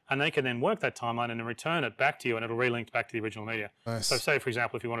 and they can then work that timeline and then return it back to you, and it'll relink back to the original media. Nice. So say, for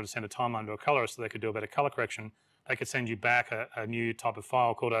example, if you wanted to send a timeline to a colorist so they could do a better color correction, they could send you back a new type of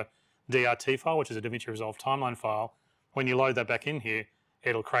file called a DRT file, which is a Davinci Resolve timeline file. When you load that back in here,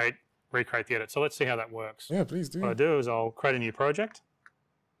 it'll recreate the edit. So let's see how that works. Yeah, please do. What I do is I'll create a new project.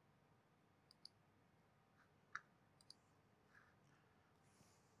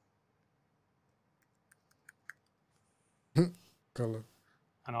 Color.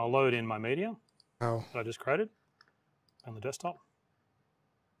 And I'll load in my media that I just created on the desktop.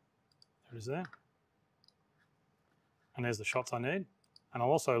 There it is there. And there's the shots I need. And I'll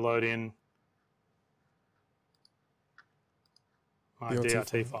also load in my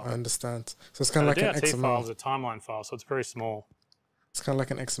DRT file. I understand. So it's kind of like an XML. DRT file is a timeline file, so it's very small. It's kind of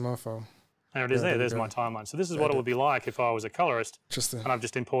like an XML file. There it is there. There's my timeline. So this is what it would be like if I was a colorist and I've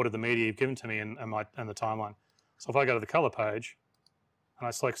just imported the media you've given to me and the timeline. So if I go to the color page and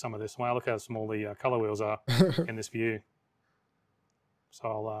I select some of this, wow, look how small the color wheels are in this view. So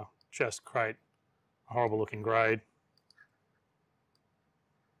I'll just create a horrible looking grade.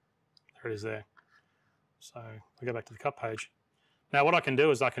 There it is there. So I go back to the cut page. Now what I can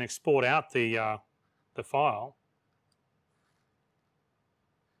do is I can export out the file.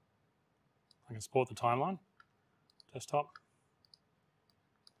 I can export the timeline, desktop.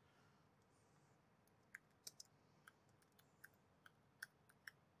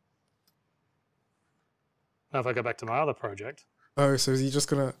 Now if I go back to my other project. Oh, so is he just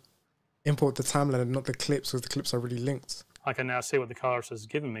going to import the timeline and not the clips, because the clips are already linked? I can now see what the colorist has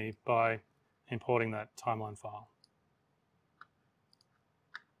given me by importing that timeline file.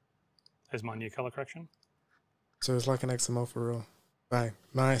 There's my new color correction. So it's like an XML for real. Bang.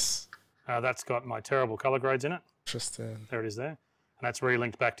 Nice. That's got my terrible color grades in it. Interesting. There it is there. And that's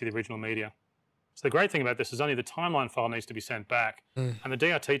relinked back to the original media. So the great thing about this is only the timeline file needs to be sent back. And the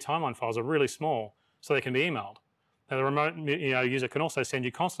DRT timeline files are really small, so they can be emailed. Now the remote user can also send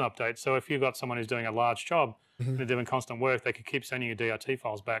you constant updates. So if you've got someone who's doing a large job and they're doing constant work, they could keep sending you DRT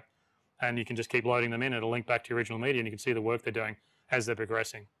files back, and you can just keep loading them in. It'll link back to your original media, and you can see the work they're doing as they're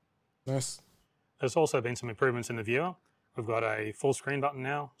progressing. Nice. There's also been some improvements in the viewer. We've got a full screen button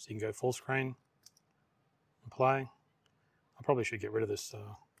now, so you can go full screen and play. I probably should get rid of this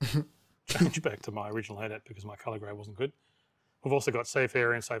change back to my original edit because my color grade wasn't good. We've also got safe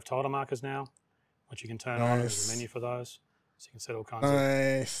area and safe title markers now, which you can turn on. There's a menu for those, so you can set all kinds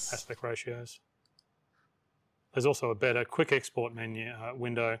of aspect ratios. There's also a better quick export menu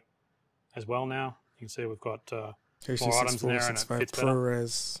window as well now. You can see we've got more items in there and it fits better.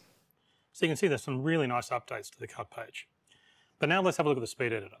 So you can see there's some really nice updates to the cut page. But now let's have a look at the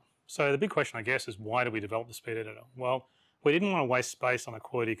speed editor. So the big question, I guess, is why did we develop the speed editor? Well, we didn't want to waste space on a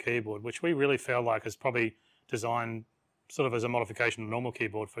QWERTY keyboard, which we really felt like is probably designed sort of as a modification of a normal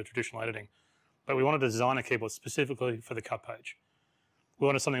keyboard for traditional editing. But we wanted to design a keyboard specifically for the cut page. We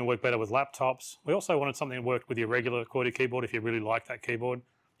wanted something to work better with laptops. We also wanted something that worked with your regular QWERTY keyboard. If you really like that keyboard,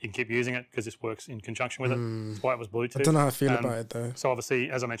 you can keep using it because this works in conjunction with it. That's why it was Bluetooth. I don't know how I feel about it though. So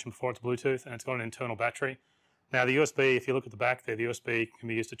obviously, as I mentioned before, it's Bluetooth and it's got an internal battery. Now the USB, if you look at the back there, the USB can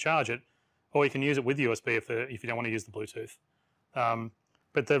be used to charge it, or you can use it with USB if you don't want to use the Bluetooth.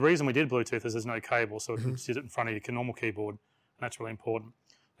 But the reason we did Bluetooth is there's no cable, so it can sit in front of your normal keyboard, and that's really important.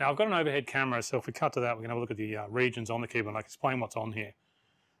 Now I've got an overhead camera, so if we cut to that, we can have a look at the regions on the keyboard and I can explain what's on here.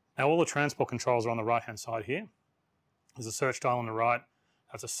 Now all the transport controls are on the right-hand side here. There's a search dial on the right.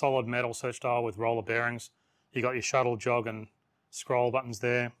 That's a solid metal search dial with roller bearings. You got your shuttle, jog, and scroll buttons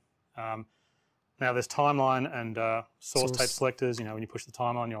there. Now there's timeline and source tape selectors. You know, when you push the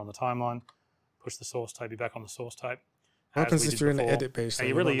timeline, you're on the timeline. Push the source tape, you're back on the source tape. What happens if you're in the edit page? Now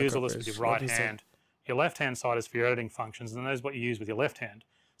you really use all this with your right hand. Your left-hand side is for your editing functions, and that is what you use with your left hand.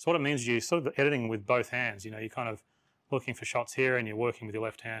 So what it means is you're sort of editing with both hands. You know, you're kind of looking for shots here, and you're working with your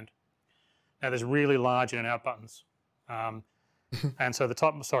left hand. Now there's really large in and out buttons. And so the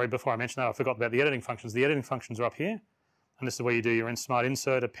top, sorry, before I mention that, I forgot about the editing functions. The editing functions are up here. And this is where you do your smart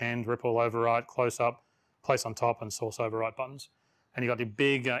insert, append, ripple, overwrite, close up, place on top, and source overwrite buttons. And you've got the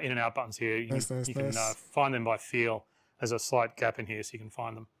big in and out buttons here. You can find them by feel. There's a slight gap in here so you can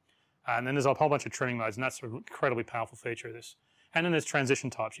find them. And then there's a whole bunch of trimming modes, and that's an incredibly powerful feature of this. And then there's transition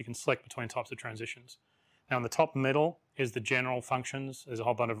types. You can select between types of transitions. Now in the top middle is the general functions. There's a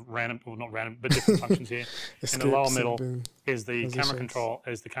whole bunch of random, well not random, but different functions here. In the lower middle is the camera control,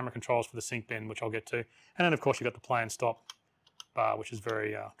 camera controls for the sync bin, which I'll get to. And then of course you've got the play and stop bar, which is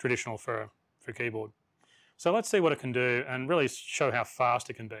very traditional for a keyboard. So let's see what it can do and really show how fast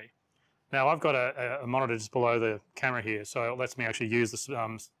it can be. Now I've got a monitor just below the camera here, so it lets me actually use the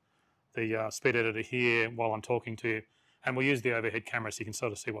speed editor here while I'm talking to you. And we'll use the overhead camera so you can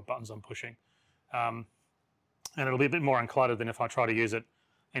sort of see what buttons I'm pushing. And it'll be a bit more uncluttered than if I try to use it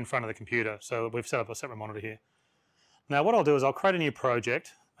in front of the computer. So we've set up a separate monitor here. Now what I'll do is I'll create a new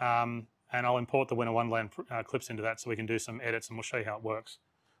project and I'll import the Winner Wonderland clips into that so we can do some edits and we'll show you how it works.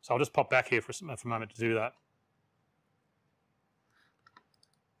 So I'll just pop back here for a moment to do that.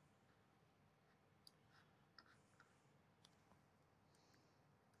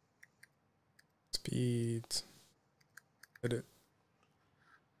 Speed. Edit.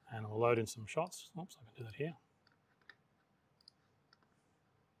 And I'll load in some shots. Oops, I can do that here.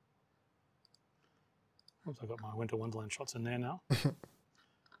 Oops, I've got my Winter Wonderland shots in there now.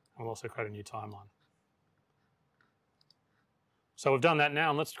 I'll also create a new timeline. So we've done that now,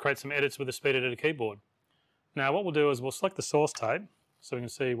 and let's create some edits with the speed editor keyboard. Now what we'll do is we'll select the source tape so we can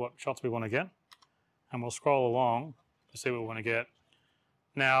see what shots we want to get. And we'll scroll along to see what we want to get.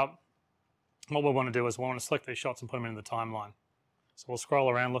 Now, what we want to do is we want to select these shots and put them in the timeline. So we'll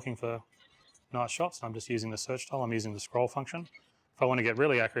scroll around looking for nice shots. I'm just using the search tool. I'm using the scroll function. If I want to get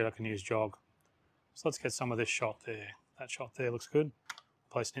really accurate, I can use jog. So let's get some of this shot there. That shot there looks good.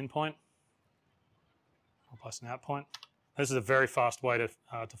 Place an in point. I'll place an out point. This is a very fast way to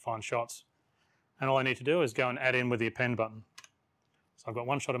find shots. And all I need to do is go and add in with the append button. So I've got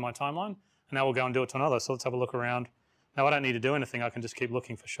one shot in my timeline, and now we'll go and do it to another. So let's have a look around. Now I don't need to do anything. I can just keep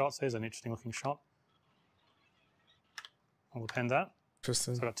looking for shots. There's an interesting looking shot. I'll append that.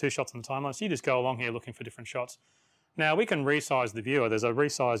 Interesting. So I've got two shots on the timeline. So you just go along here looking for different shots. Now we can resize the viewer. There's a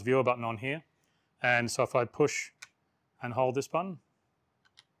resize viewer button on here. And so if I push and hold this button,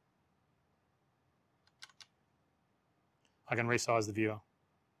 I can resize the viewer.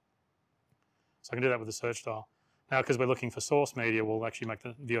 So I can do that with the search dial. Now because we're looking for source media, we'll actually make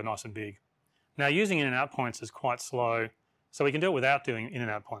the viewer nice and big. Now using in and out points is quite slow, so we can do it without doing in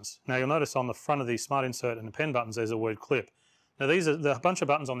and out points. Now you'll notice on the front of the smart insert and the pen buttons there's a word clip. Now these are the bunch of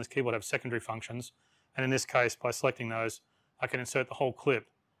buttons on this keyboard have secondary functions, and in this case by selecting those I can insert the whole clip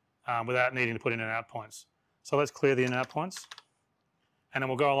without needing to put in and out points. So let's clear the in and out points, and then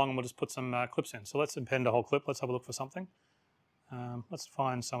we'll go along and we'll just put some clips in. So let's append a whole clip. Let's have a look for something. Let's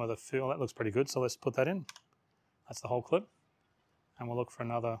find some of the feel. That looks pretty good, so let's put that in. That's the whole clip. And we'll look for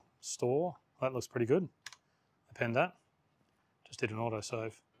another store. That looks pretty good. Append that. Just did an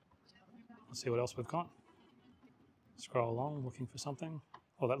autosave. Let's see what else we've got. Scroll along, looking for something.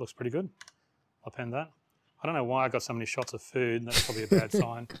 Oh, that looks pretty good. I'll append that. I don't know why I got so many shots of food. That's probably a bad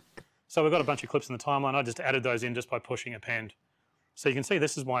sign. So we've got a bunch of clips in the timeline. I just added those in just by pushing append. So you can see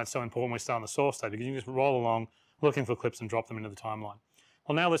this is why it's so important we start on the source tape, because you can just roll along looking for clips and drop them into the timeline.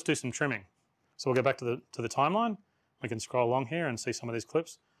 Well, now let's do some trimming. So we'll go back to the timeline. We can scroll along here and see some of these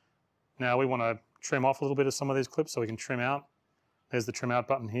clips. Now we want to trim off a little bit of some of these clips so we can trim out. There's the trim out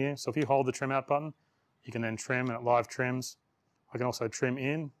button here. So if you hold the trim out button, you can then trim and it live trims. I can also trim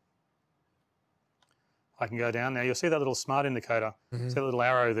in. I can go down. Now you'll see that little smart indicator. See that little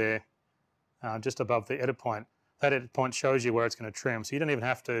arrow there just above the edit point. That edit point shows you where it's going to trim. So you don't even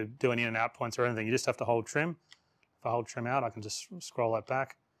have to do any in and out points or anything. You just have to hold trim. If I hold trim out, I can just scroll that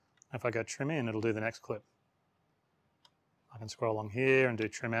back. If I go trim in, it'll do the next clip. I can scroll along here and do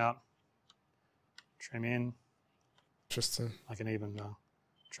trim out, trim in. Interesting. I can even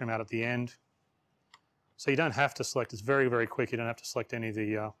trim out at the end. So you don't have to select. It's very, very quick. You don't have to select any of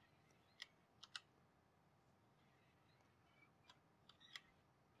the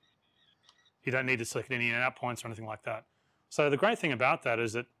you don't need to select any in and out points or anything like that. So the great thing about that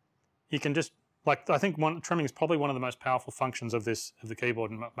is that you can just, like, I think trimming is probably one of the most powerful functions of the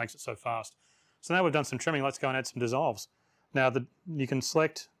keyboard and makes it so fast. So now we've done some trimming, let's go and add some dissolves. Now you can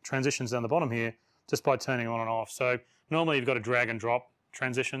select transitions down the bottom here just by turning on and off. So normally you've got to drag and drop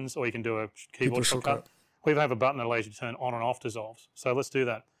transitions, or you can do a keyboard shortcut. We have a button that allows you to turn on and off dissolves. So let's do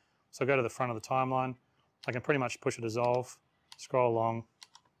that. So go to the front of the timeline. I can pretty much push a dissolve, scroll along.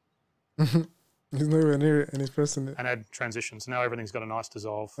 He's nowhere near it and he's pressing it. And add transitions. Now everything's got a nice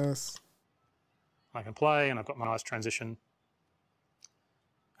dissolve. Yes. I can play and I've got my nice transition.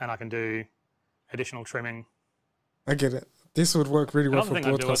 And I can do additional trimming. I get it. This would work really well for broadcast.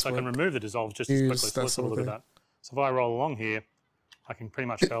 Another thing I do is I can remove the dissolve just as quickly. So let's have a look at that. So if I roll along here, I can pretty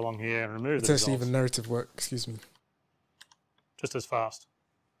much go along here and remove the dissolve. It's actually even narrative work, excuse me. Just as fast.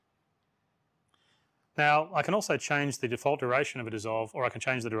 Now, I can also change the default duration of a dissolve, or I can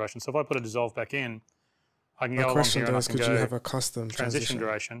change the duration. So if I put a dissolve back in, I can go along here and I can go you have a custom transition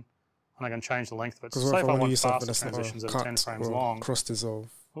duration, and I can change the length of it. So say if I want faster transitions that are 10 frames long. Cross dissolve.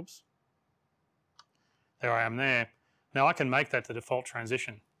 Oops. There I am there. Now I can make that the default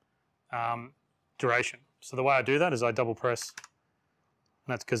transition duration. So the way I do that is I double press,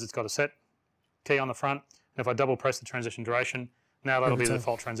 and that's because it's got a set key on the front. And if I double press the transition duration, now that'll be the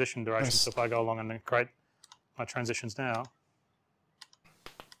default transition duration. Nice. So if I go along and create my transitions now,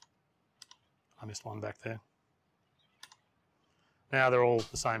 I missed one back there. Now they're all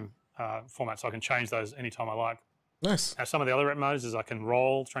the same format, so I can change those anytime I like. Nice. Now some of the other rep modes is I can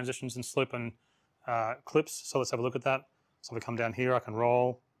roll transitions and slip and clips. So let's have a look at that. So if I come down here, I can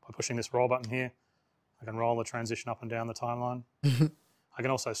roll by pushing this roll button here. I can roll the transition up and down the timeline. I can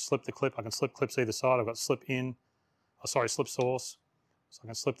also slip the clip. I can slip clips either side. I've got slip in. Oh, sorry, slip source. So I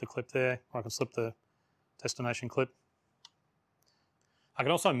can slip the clip there, or I can slip the destination clip. I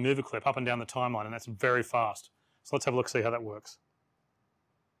can also move a clip up and down the timeline, and that's very fast. So let's have a look, see how that works.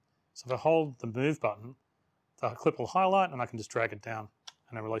 So if I hold the move button, the clip will highlight, and I can just drag it down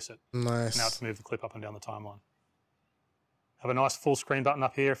and then release it. Nice. Now to move the clip up and down the timeline. I have a nice full screen button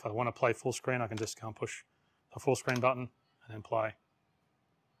up here. If I want to play full screen, I can just go and push the full screen button and then play.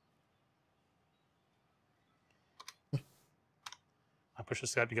 I push the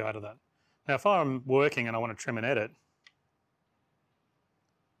escape to go out of that. Now, if I'm working and I want to trim and edit,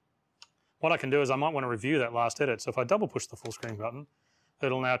 what I can do is I might want to review that last edit. So if I double push the full screen button,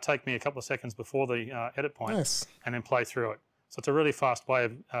 it'll now take me a couple of seconds before the edit point and then play through it. So it's a really fast way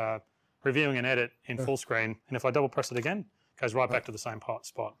of reviewing an edit in full screen. And if I double press it again, it goes right back to the same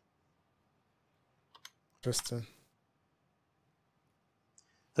spot. Interesting.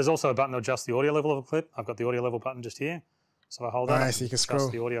 There's also a button to adjust the audio level of a clip. I've got the audio level button just here. So if I hold that, I can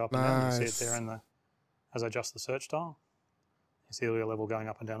adjust the audio up and down. You see it there as I adjust the search dial. You see the audio level going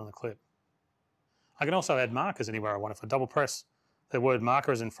up and down on the clip. I can also add markers anywhere I want. If I double press, the word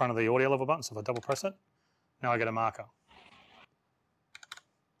marker is in front of the audio level button. So if I double press it, now I get a marker.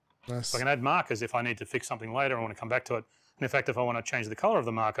 Nice. So I can add markers if I need to fix something later. I want to come back to it. And in fact, if I want to change the color of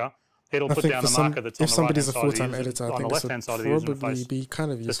the marker, it'll put down the marker that's on the right-hand side of the user, on the left-hand side of the user interface, be kind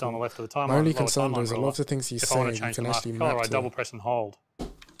of useful. just on the left of the timeline. My only concern is a lot of the things he's saying, you can actually map I double press and hold.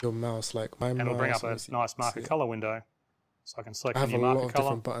 Your mouse, like my mouse. And it'll bring up a nice marker color window. So I can select a new marker color. I have a lot of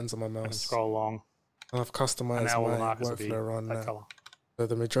different buttons on my mouse. I can scroll along. And I've customized my workflow around that color. So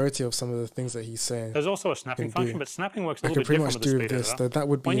the majority of some of the things that he's saying. There's also a snapping function, but snapping works a little bit different with the speed editor. That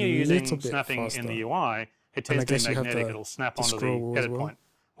would be when you're using snapping in the UI, it tends to be magnetic. It'll snap onto the edit point.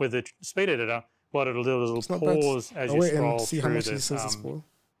 With the speed editor, what it'll do is it'll pause as you scroll through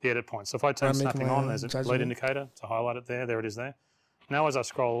the edit point. So if I turn snapping on, there's a lead indicator to highlight it there. There it is there. Now as I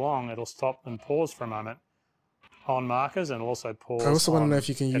scroll along, it'll stop and pause for a moment on markers, and it'll also pause. I also want to know if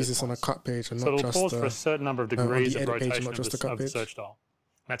you can use this on a cut page and not just. So it'll pause for a certain number of degrees of rotation of the search dial.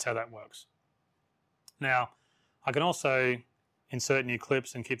 That's how that works. Now, I can also insert new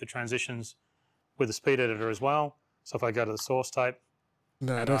clips and keep the transitions with the speed editor as well. So if I go to the source tape,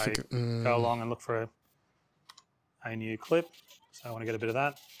 I don't think go along and look for a new clip. So I want to get a bit of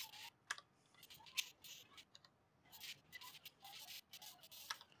that.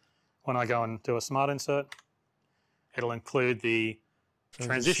 When I go and do a smart insert, it'll include the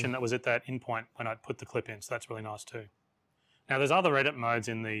transition that was at that in point when I put the clip in. So that's really nice too. Now there's other edit modes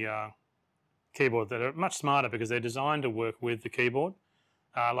in the keyboard that are much smarter because they're designed to work with the keyboard.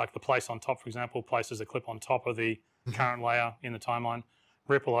 Like the place on top, for example, places a clip on top of the current layer in the timeline.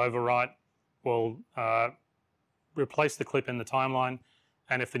 Ripple overwrite will replace the clip in the timeline,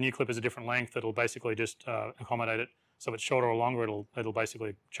 and if the new clip is a different length, it'll basically just accommodate it. So if it's shorter or longer, it'll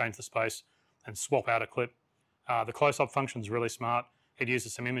basically change the space and swap out a clip. The close-up function is really smart. It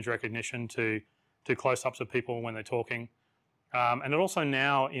uses some image recognition to do close-ups of people when they're talking. And it also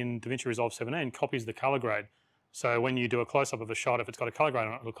now in Davinci Resolve 17 copies the color grade. So when you do a close-up of a shot, if it's got a color grade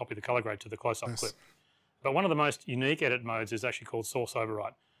on it, it'll copy the color grade to the close-up clip. But one of the most unique edit modes is actually called source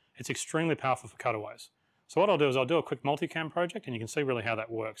overwrite. It's extremely powerful for cutaways. So what I'll do is I'll do a quick multicam project, and you can see really how that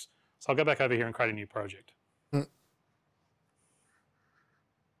works. So I'll go back over here and create a new project. So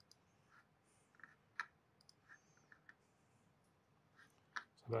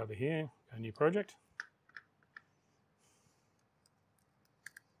Go over here, go new project.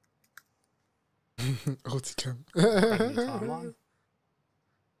 Multicam. Create a new timeline.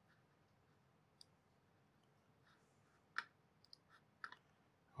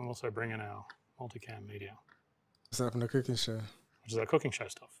 I'll also bring in our multicam media. What's that from the cooking show? Which is our cooking show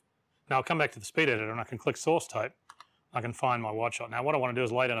stuff. Now I'll come back to the speed editor and I can click source tape. I can find my wide shot. Now what I want to do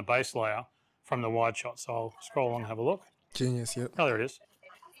is lay down a base layer from the wide shot. So I'll scroll along and have a look. Genius, yep. Oh, there it is.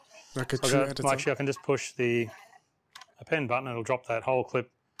 Like a so true editor. Actually, I can just push the append button and it'll drop that whole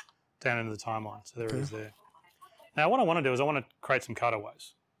clip down into the timeline. So there it is there. Now what I want to do is I want to create some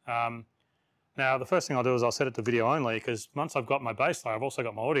cutaways. Now the first thing I'll do is I'll set it to video only because once I've got my base layer, I've also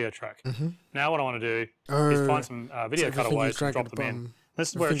got my audio track. Now what I want to do is find some video cutaways and drop them in.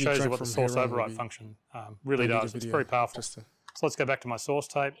 This is where it shows you what the source override function really does. It's very powerful. So let's go back to my source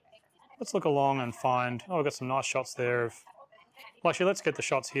tape. Let's look along and find, oh, we've got some nice shots there. Well, actually, let's get the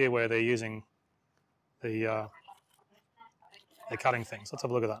shots here where they're using the, they're cutting things. Let's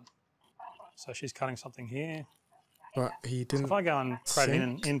have a look at that. So she's cutting something here. But he didn't. So if I go and create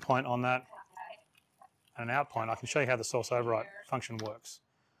an in point on that and an out point, I can show you how the source override function works.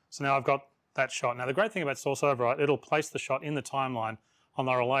 So now I've got that shot. Now the great thing about source override, it'll place the shot in the timeline on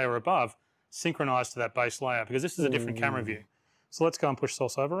the layer above, synchronized to that base layer, because this is a different camera view. So let's go and push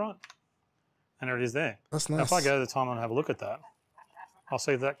source override. And there it is there. That's nice. Now if I go to the timeline and have a look at that, I'll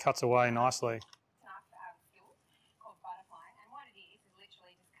see that cuts away nicely.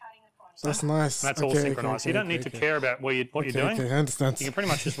 That's nice. And that's all synchronized. You don't need to care about what you're doing. Okay, I understand. You can pretty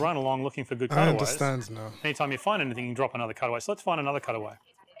much just run along looking for good cutaways. I understand now. Anytime you find anything, you can drop another cutaway. So let's find another cutaway.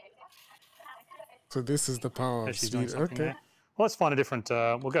 So this is the power of speed. Okay. There. Well, let's find a different,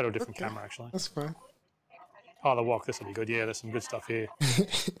 we'll go to a different camera actually. That's fine. Oh, the wok, this will be good. Yeah, there's some good stuff here.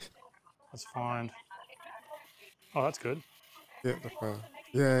 Let's find, oh, that's good. Yeah, the power.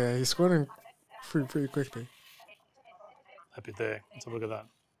 Yeah, he's scrolling through pretty quickly. That bit there, let's have a look at that.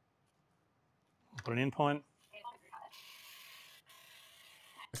 I'll put an in point.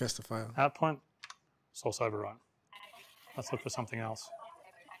 I guess the file. Out point, source override. Let's look for something else.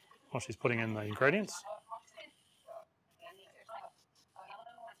 While she's putting in the ingredients.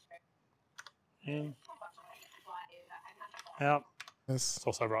 In. Out. Yes. It's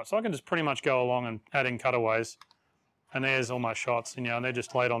also right. So I can just pretty much go along and add in cutaways. And there's all my shots, and, and they're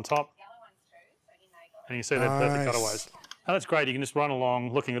just laid on top. And you see they're perfect cutaways. Now that's great. You can just run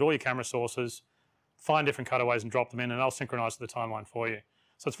along looking at all your camera sources, find different cutaways and drop them in, and they'll synchronize to the timeline for you.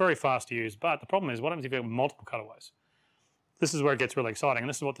 So it's very fast to use. But the problem is, what happens if you have multiple cutaways? This is where it gets really exciting, and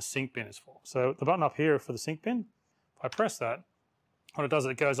this is what the sync bin is for. So the button up here for the sync bin, if I press that, what it does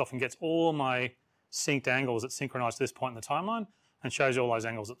is it goes off and gets all my synced angles that synchronize to this point in the timeline and shows you all those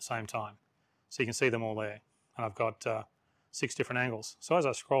angles at the same time. So you can see them all there. And I've got 6 different angles. So as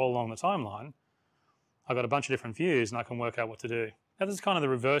I scroll along the timeline, I've got a bunch of different views and I can work out what to do. Now this is kind of the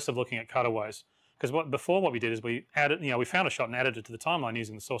reverse of looking at cutaways. Because before what we did is we added, we found a shot and added it to the timeline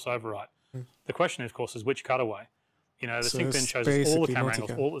using the source override. The question, of course, is which cutaway? The sync bin shows us all the camera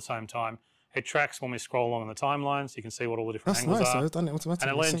angles all at the same time. It tracks when we scroll along the timeline, so you can see what all the different angles are. I've done it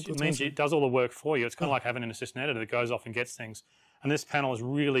automatically. And it means it does all the work for you. It's kind of like having an assistant editor that goes off and gets things. And this panel is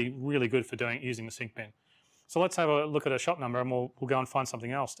really, really good for using the sync bin. So let's have a look at a shot number, and we'll go and find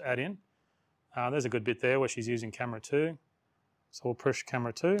something else to add in. There's a good bit there where she's using camera 2. So we'll push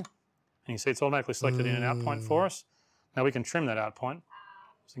camera 2, and you see it's automatically selected in an out point for us. Now we can trim that out point,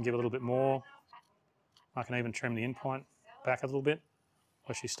 so we can give it a little bit more. I can even trim the in point back a little bit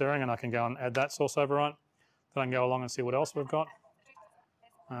where she's stirring, and I can go and add that source override. Then I can go along and see what else we've got.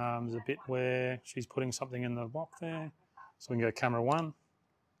 There's a bit where she's putting something in the wok there. So we can go camera 1.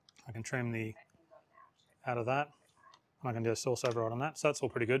 I can trim the out of that, and I can do a source override on that. So that's all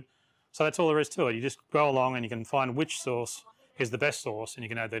pretty good. So that's all there is to it. You just go along and you can find which source is the best source, and you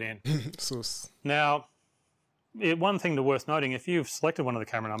can add that in. Source. Now, one thing worth noting, if you've selected one of the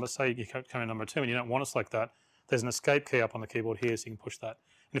camera numbers, say you camera number 2 and you don't want to select that, there's an escape key up on the keyboard here, so you can push that.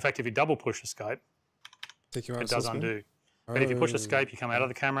 And in fact, if you double push escape, it does undo. But if you push escape, you come out of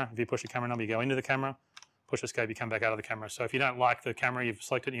the camera. If you push a camera number, you go into the camera. Push escape, you come back out of the camera. So if you don't like the camera, you've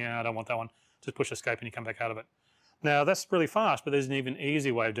selected, I don't want that one, just push escape and you come back out of it. Now, that's really fast, but there's an even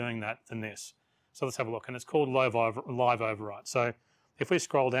easier way of doing that than this. So let's have a look, and it's called live override. So if we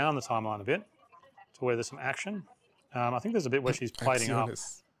scroll down the timeline a bit to where there's some action, I think there's a bit where she's plating up.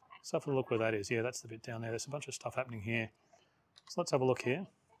 So have a look where that is. Yeah, that's the bit down there. There's a bunch of stuff happening here. So let's have a look here.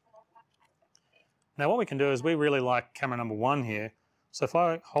 Now what we can do is we really like camera number 1 here. So if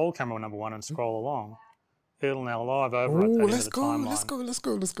I hold camera number 1 and scroll along, it'll now live override that into the timeline. Let's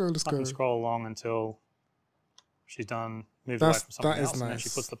go. I can scroll along until she's done moved away from something else. Nice. And then she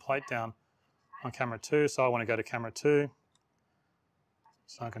puts the plate down on camera 2. So I want to go to camera 2.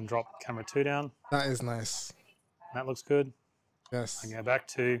 So I can drop camera 2 down. That is nice. That looks good. Yes. I can go back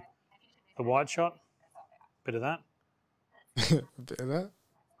to the wide shot. Bit of that. A bit of that.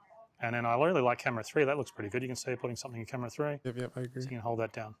 And then I really like camera 3. That looks pretty good. You can see putting something in camera 3. Yep, I agree. So you can hold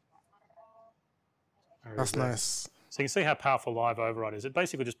that down. That's nice. So you can see how powerful live override is. It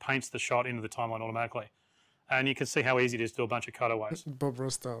basically just paints the shot into the timeline automatically. And you can see how easy it is to do a bunch of cutaways. Bob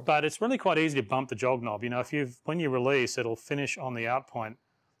Ross style. But it's really quite easy to bump the jog knob. You know, when you release, it'll finish on the out point.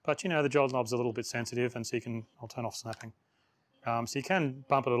 But, you know, the jog knob's a little bit sensitive, and so I'll turn off snapping. So you can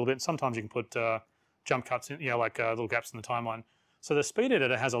bump it a little bit. Sometimes you can put jump cuts in, you know, like little gaps in the timeline. So the speed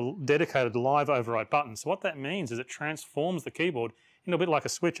editor has a dedicated live override button. So what that means is it transforms the keyboard into a bit like a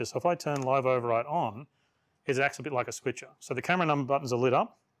switcher. So if I turn live override on, it acts a bit like a switcher. So the camera number buttons are lit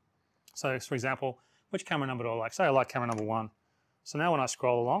up. So for example, which camera number do I like? Say I like camera number 1. So now when I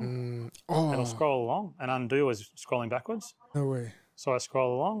scroll along, it'll scroll along, and undo is scrolling backwards. No way. So I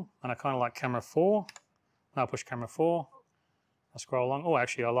scroll along, and I kind of like camera 4. Now I push camera 4. I scroll along. Oh,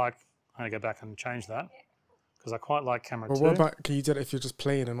 actually, I'm going to go back and change that because I quite like camera 2. What about, can you do that if you're just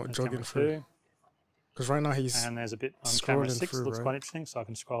playing and not jogging through? Because right now he's and there's a bit on camera 6. Through, looks quite interesting, so I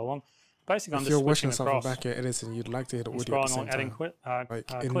can scroll along. Basically, I'm if just you're watching switching across. Back at editing, you'd like to hear the audio scrolling at the same along, adding time.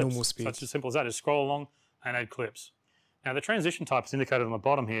 Like in clips. normal speed. So it's as simple as that. Just scroll along and add clips. Now the transition type is indicated on the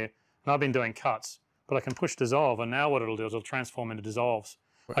bottom here, and I've been doing cuts, but I can push dissolve, and now what it'll do is it'll transform into dissolves.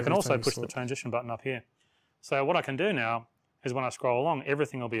 I can also push the transition button up here. So what I can do now is when I scroll along,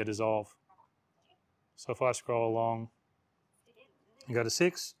 everything will be a dissolve. So if I scroll along and go to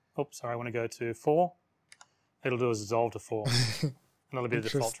 6, oops, sorry, I want to go to 4, it'll do a dissolve to 4. And that'll be the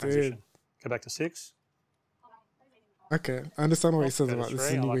default transition. Go back to 6. Okay, I understand what he says about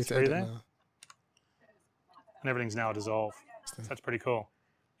this new way to edit now. And everything's now a dissolve. So that's pretty cool.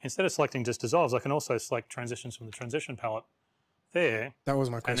 Instead of selecting just dissolves, I can also select transitions from the transition palette there. That was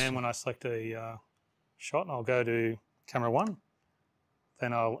my question. And then when I select a shot, I'll go to camera 1.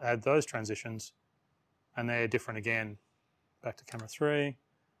 Then I'll add those transitions, and they're different again. Back to camera 3,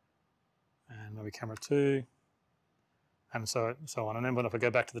 and maybe camera 2, and so on. And then when if I go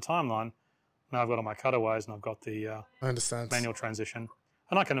back to the timeline, now I've got all my cutaways, and I've got the I understand. Manual transition.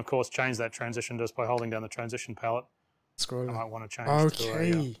 And I can, of course, change that transition just by holding down the transition palette. Scrolling. I might want to change to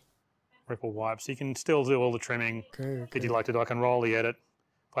a ripple wipe. So you can still do all the trimming that you'd like to do. I can roll the edit.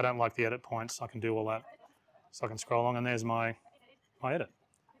 If I don't like the edit points, I can do all that. So I can scroll along, and there's my edit.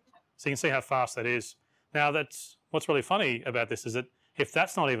 So you can see how fast that is. Now, what's really funny about this is that if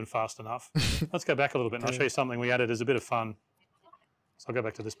that's not even fast enough, let's go back a little bit, and I'll show you something we added as a bit of fun. So I'll go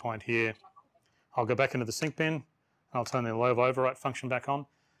back to this point here. I'll go back into the sync bin, and I'll turn the live overwrite function back on.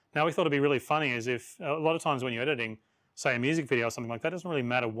 Now, we thought it'd be really funny is if a lot of times when you're editing, say a music video or something like that, it doesn't really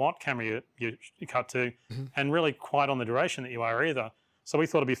matter what camera you cut to, and really quite on the duration that you are either. So we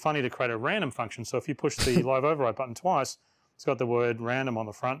thought it'd be funny to create a random function. So if you push the live override button twice, it's got the word random on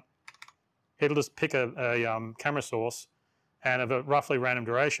the front. It'll just pick a camera source and of a roughly random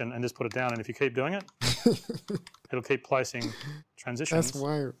duration and just put it down. And if you keep doing it, it'll keep placing transitions. That's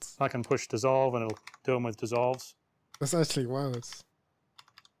wild. I can push dissolve, and it'll do them with dissolves. That's actually wild.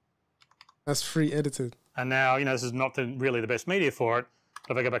 That's free edited. And now, you know, this is not really the best media for it.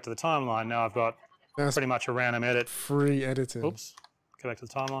 But if I go back to the timeline, now I've got pretty much a random edit. Free edited. Oops. Go back to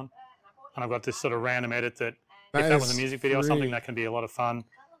the timeline. And I've got this sort of random edit that if that was a music video or something, that can be a lot of fun.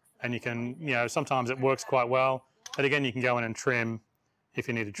 And you can, you know, sometimes it works quite well. But again, you can go in and trim if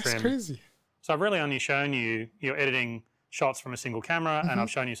you need to trim. That's crazy. So I've really only shown you, editing shots from a single camera, and I've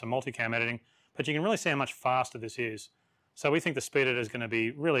shown you some multicam editing. But you can really see how much faster this is. So we think the speed editor is going to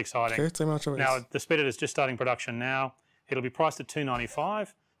be really exciting. Okay, tell me how much it is. Now, the speed editor is just starting production now. It'll be priced at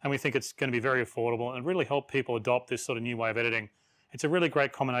 $295, and we think it's going to be very affordable and really help people adopt this sort of new way of editing. It's a really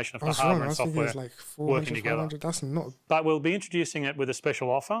great combination of hardware and software like working together. That's not. But we'll be introducing it with a special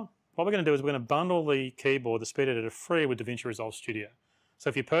offer. What we're going to do is we're going to bundle the keyboard, the speed editor, free with DaVinci Resolve Studio. So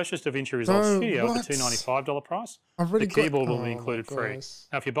if you purchase DaVinci Resolve Studio at the $295 price, the keyboard will be included free.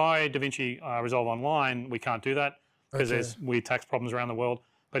 Now, if you buy DaVinci Resolve online, we can't do that because there's weird tax problems around the world.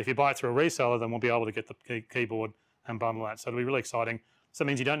 But if you buy it through a reseller, then we'll be able to get the keyboard and bundle that. So it'll be really exciting. So that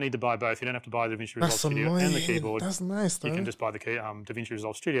means you don't need to buy both. You don't have to buy DaVinci Resolve Studio and the keyboard. That's nice, though. You can just buy the DaVinci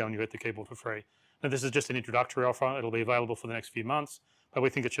Resolve Studio and you get the keyboard for free. Now, this is just an introductory offer. It'll be available for the next few months, but we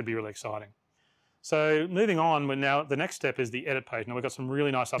think it should be really exciting. So moving on, now the next step is the edit page. Now, we've got some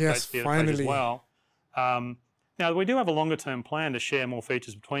really nice updates to the edit page as well. Now, we do have a longer-term plan to share more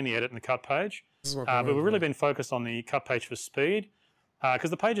features between the edit and the cut page, but we've really been focused on the cut page for speed. because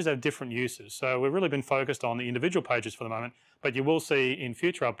the pages have different uses. So we've really been focused on the individual pages for the moment, but you will see in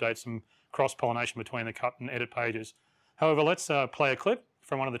future updates some cross-pollination between the cut and edit pages. However, let's play a clip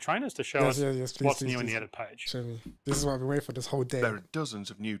from one of the trainers to show us what's new in the edit page. Show me. This is what I've been waiting for this whole day. There are dozens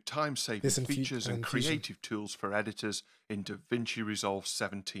of new time-saving features and creative tools for editors in Davinci Resolve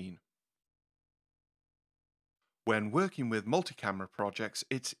 17. When working with multi-camera projects,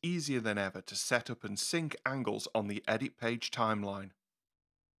 it's easier than ever to set up and sync angles on the edit page timeline.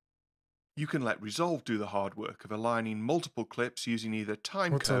 You can let Resolve do the hard work of aligning multiple clips using either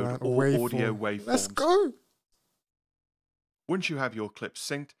timecode or audio waveforms. Let's go! Once you have your clips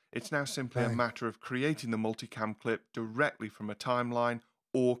synced, it's now simply a matter of creating the multicam clip directly from a timeline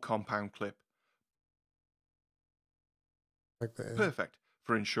or compound clip. Perfect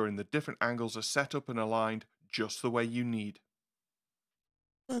for ensuring the different angles are set up and aligned just the way you need.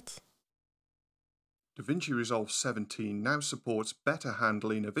 What? Davinci Resolve 17 now supports better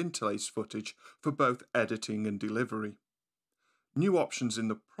handling of interlace footage for both editing and delivery. New options in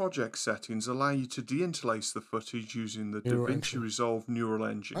the project settings allow you to deinterlace the footage using the Davinci Resolve Neural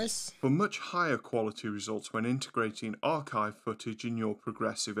Engine for much higher quality results when integrating archive footage in your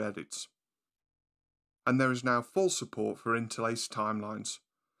progressive edits. And there is now full support for interlace timelines.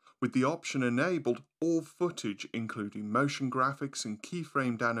 With the option enabled, all footage, including motion graphics and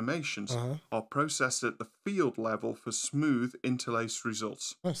keyframed animations, are processed at the field level for smooth interlaced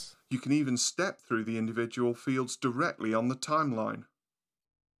results. You can even step through the individual fields directly on the timeline.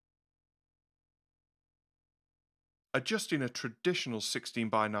 Adjusting a traditional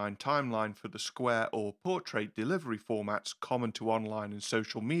 16:9 timeline for the square or portrait delivery formats common to online and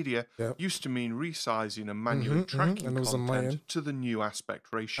social media used to mean resizing and manually tracking content to the new aspect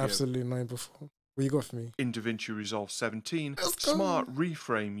ratio. Absolutely mine before. What you got for me? In Davinci Resolve 17, Smart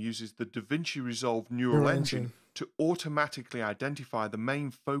Reframe uses the Davinci Resolve Neural Engine to automatically identify the main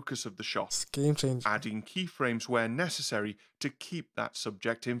focus of the shot, it's game changer. Adding keyframes where necessary to keep that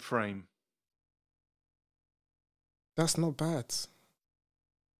subject in frame. That's not bad.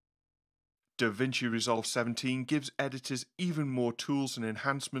 Davinci Resolve 17 gives editors even more tools and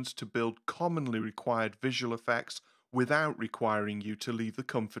enhancements to build commonly required visual effects without requiring you to leave the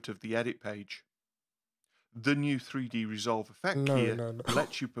comfort of the edit page. The new 3D Resolve effect keyer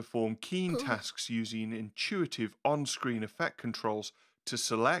lets you perform keying tasks using intuitive on-screen effect controls to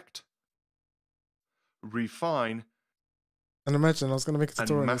select, refine, and imagine I was going to make a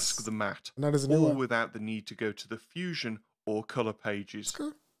tutorial and mask the matte, all all without the need to go to the Fusion or Color pages.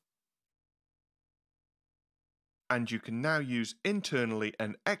 And you can now use internally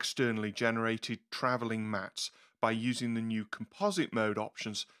and externally generated traveling mattes by using the new composite mode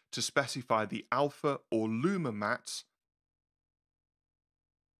options to specify the alpha or luma mattes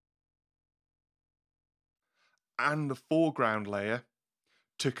and the foreground layer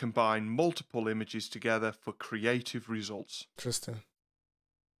to combine multiple images together for creative results. Interesting.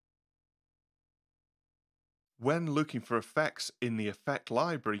 When looking for effects in the effect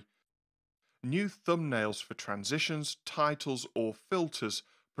library, new thumbnails for transitions, titles, or filters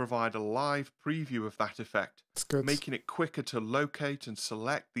provide a live preview of that effect, making it quicker to locate and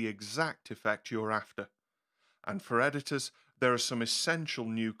select the exact effect you're after. And for editors, there are some essential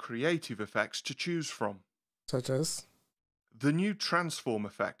new creative effects to choose from. Such as? The new transform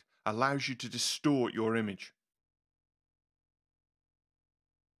effect allows you to distort your image.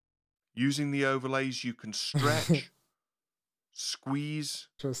 Using the overlays, you can stretch, squeeze,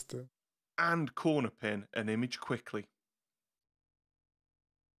 and corner pin an image quickly.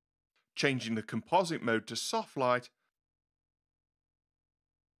 Changing the composite mode to soft light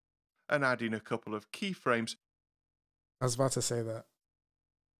and adding a couple of keyframes. I was about to say that.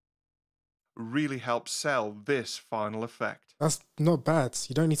 Really helps sell this final effect. That's not bad.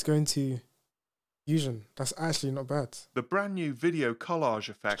 You don't need to go into Fusion. That's actually not bad. The brand new video collage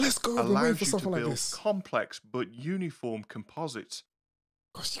effect allows you to build complex but uniform composites.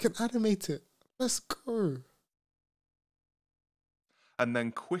 Gosh, you can animate it. Let's go. And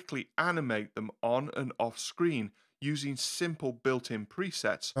then quickly animate them on and off screen using simple built-in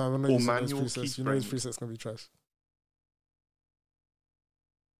presets or manual keyframes. You know these presets gonna be trash.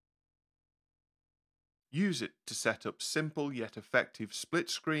 Use it to set up simple yet effective split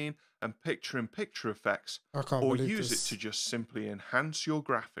screen and picture-in-picture effects, or use it to just simply enhance your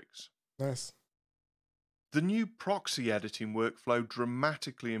graphics. Nice. The new proxy editing workflow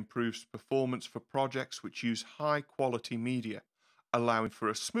dramatically improves performance for projects which use high-quality media, allowing for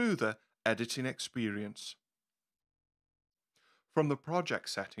a smoother editing experience. From the project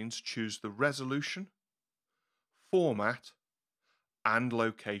settings, choose the resolution, format, and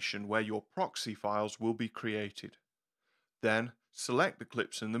location where your proxy files will be created. Then Select the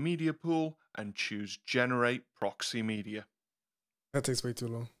clips in the media pool and choose Generate Proxy Media. That takes way too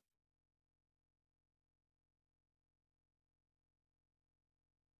long.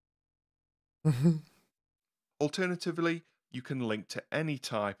 Alternatively, you can link to any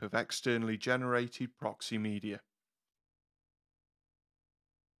type of externally generated proxy media.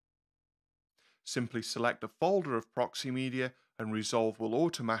 Simply select a folder of proxy media and Resolve will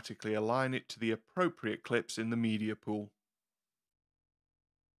automatically align it to the appropriate clips in the media pool.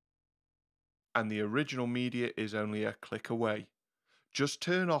 And the original media is only a click away. Just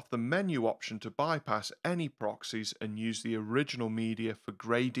turn off the menu option to bypass any proxies and use the original media for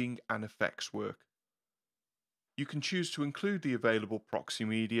grading and effects work. You can choose to include the available proxy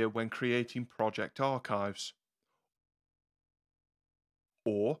media when creating project archives,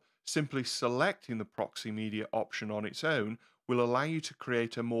 or simply selecting the proxy media option on its own will allow you to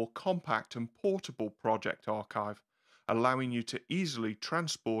create a more compact and portable project archive, allowing you to easily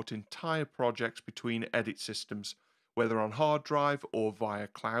transport entire projects between edit systems, whether on hard drive or via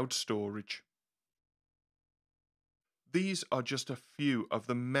cloud storage. These are just a few of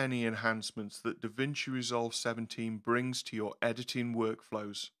the many enhancements that Davinci Resolve 17 brings to your editing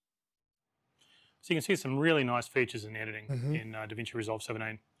workflows. So you can see some really nice features in editing in Davinci Resolve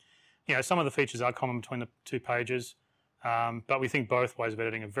 17. You know, some of the features are common between the two pages, but we think both ways of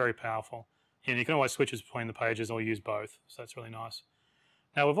editing are very powerful. And you can always switch between the pages or use both, so that's really nice.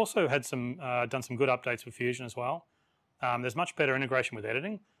 Now we've also had done some good updates for Fusion as well. There's much better integration with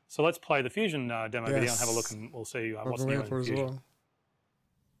editing. So let's play the Fusion demo video and have a look, and we'll see what's new in Fusion. Well.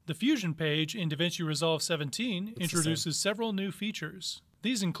 The Fusion page in Davinci Resolve 17 introduces several new features.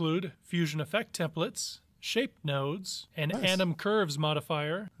 These include Fusion Effect templates, shaped nodes, an anim curves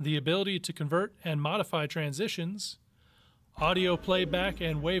modifier, the ability to convert and modify transitions, audio playback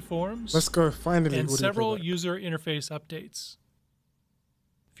and waveforms, let's go finally, and several user interface updates.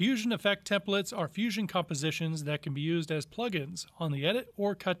 Fusion Effect templates are Fusion compositions that can be used as plugins on the Edit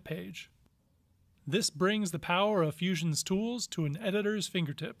or Cut page. This brings the power of Fusion's tools to an editor's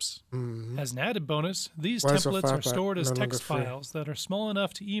fingertips. As an added bonus, these templates are stored as text files that are small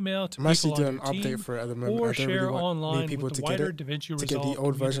enough to email to people on your team or share online with the wider Davinci Resolve community. The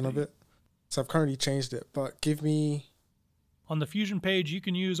old version of it. So I've currently changed it, but give me... On the Fusion page, you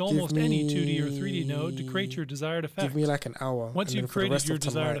can use almost any 2D or 3D node to create your desired effect. Give me like an hour. Once you've created your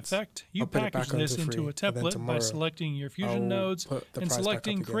desired effect, you package this into a template by selecting your Fusion nodes and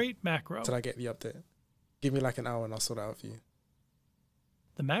selecting Create Macro. Until I get the update. Give me like an hour and I'll sort it out for you.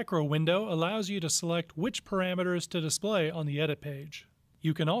 The macro window allows you to select which parameters to display on the edit page.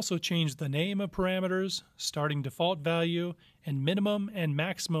 You can also change the name of parameters, starting default value, and minimum and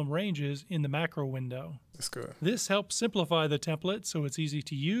maximum ranges in the macro window. That's good. This helps simplify the template so it's easy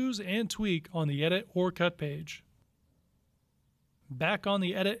to use and tweak on the edit or cut page. Back on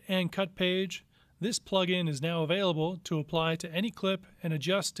the edit and cut page, this plugin is now available to apply to any clip and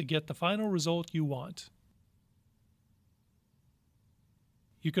adjust to get the final result you want.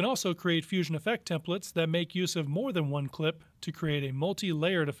 You can also create Fusion Effect templates that make use of more than one clip to create a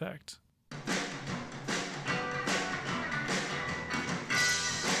multi-layered effect.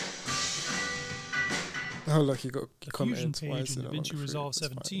 Oh look, you got the Fusion page in Davinci Resolve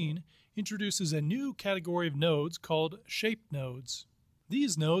 17 introduces a new category of nodes called shaped nodes.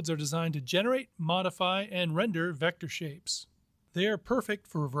 These nodes are designed to generate, modify, and render vector shapes. They are perfect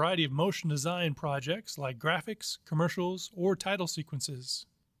for a variety of motion design projects like graphics, commercials, or title sequences.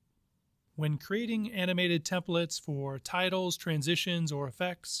 When creating animated templates for titles, transitions, or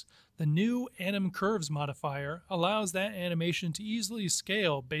effects, the new anim curves modifier allows that animation to easily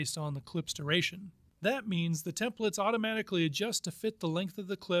scale based on the clip's duration. That means the templates automatically adjust to fit the length of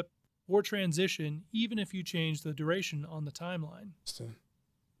the clip or transition even if you change the duration on the timeline.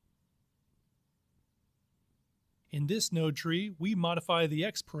 In this node tree, we modify the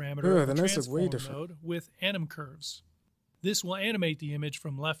X parameter of the transform node with anim curves. This will animate the image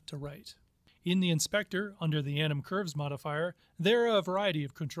from left to right. In the inspector, under the anim curves modifier, there are a variety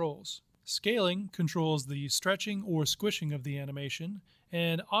of controls. Scaling controls the stretching or squishing of the animation,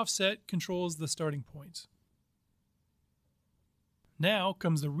 and offset controls the starting point. Now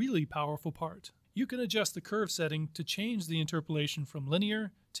comes the really powerful part. You can adjust the curve setting to change the interpolation from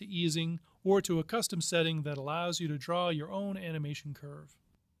linear to easing or to a custom setting that allows you to draw your own animation curve.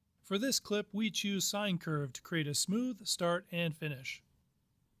 For this clip, we choose sine curve to create a smooth start and finish.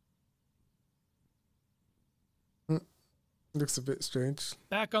 Looks a bit strange.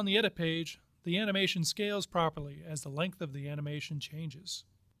 Back on the edit page, the animation scales properly as the length of the animation changes.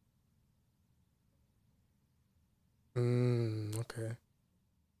 Okay.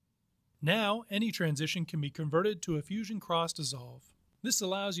 Now, any transition can be converted to a Fusion cross dissolve. This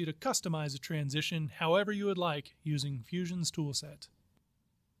allows you to customize a transition however you would like using Fusion's toolset.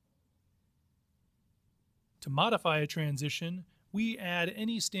 To modify a transition, we add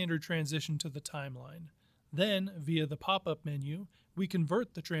any standard transition to the timeline. Then, via the pop-up menu, we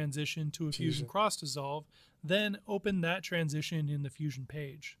convert the transition to a Fusion cross dissolve, then open that transition in the Fusion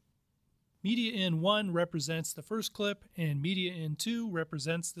page. Media in 1 represents the first clip, and Media in 2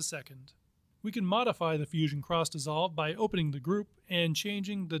 represents the second. We can modify the Fusion cross dissolve by opening the group and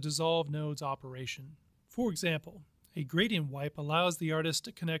changing the dissolve node's operation. For example, a gradient wipe allows the artist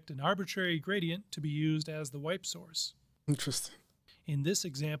to connect an arbitrary gradient to be used as the wipe source. Interesting. In this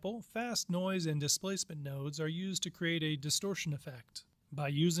example, fast noise and displacement nodes are used to create a distortion effect. By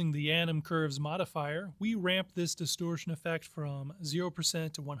using the anim curves modifier, we ramp this distortion effect from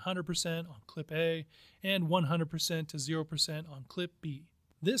 0% to 100% on clip A and 100% to 0% on clip B.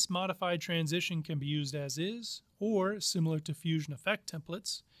 This modified transition can be used as is, or similar to Fusion effect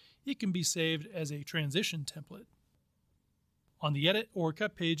templates, it can be saved as a transition template. On the Edit or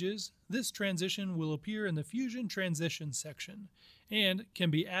Cut pages, this transition will appear in the Fusion Transition section and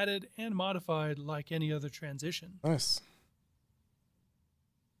can be added and modified like any other transition. Nice.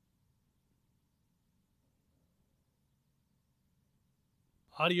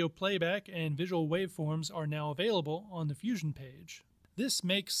 Audio playback and visual waveforms are now available on the Fusion page. This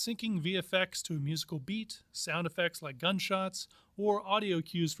makes syncing VFX to a musical beat, sound effects like gunshots, or audio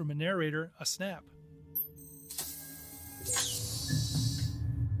cues from a narrator a snap.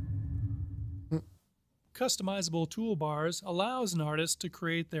 Customizable toolbars allows an artist to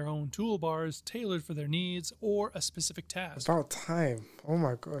create their own toolbars tailored for their needs or a specific task. About time. Oh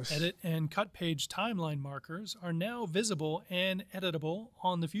my gosh. Edit and cut page timeline markers are now visible and editable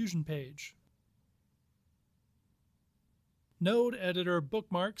on the Fusion page. Node editor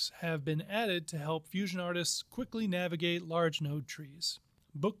bookmarks have been added to help Fusion artists quickly navigate large node trees.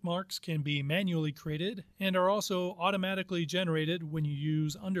 Bookmarks can be manually created and are also automatically generated when you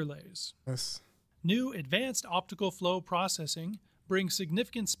use underlays. Yes. New advanced optical flow processing brings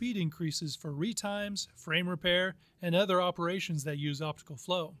significant speed increases for retimes, frame repair, and other operations that use optical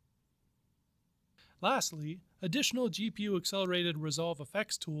flow. Lastly, additional GPU-accelerated Resolve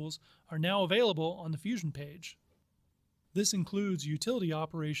effects tools are now available on the Fusion page. This includes utility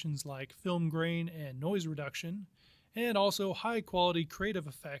operations like film grain and noise reduction, and also high-quality creative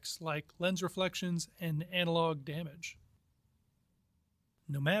effects like lens reflections and analog damage.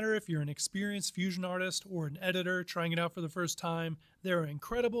 No matter if you're an experienced Fusion artist or an editor trying it out for the first time, there are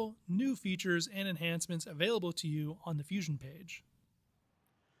incredible new features and enhancements available to you on the Fusion page.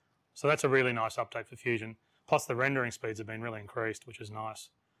 So that's a really nice update for Fusion. Plus the rendering speeds have been really increased, which is nice.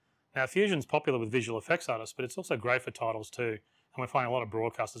 Now Fusion's popular with visual effects artists, but it's also great for titles too. And we're finding a lot of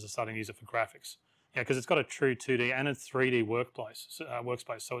broadcasters are starting to use it for graphics. Yeah, because it's got a true 2D and a 3D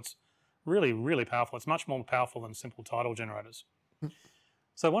workspace. So it's really, really powerful. It's much more powerful than simple title generators.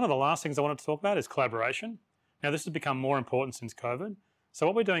 So one of the last things I wanted to talk about is collaboration. Now this has become more important since COVID. So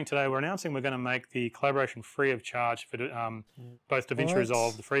what we're doing today, we're announcing we're going to make the collaboration free of charge for both Davinci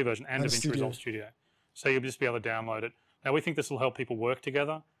Resolve, the free version, and Davinci Resolve Studio. So you'll just be able to download it. Now we think this will help people work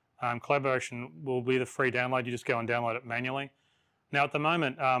together. Collaboration will be the free download. You just go and download it manually. Now at the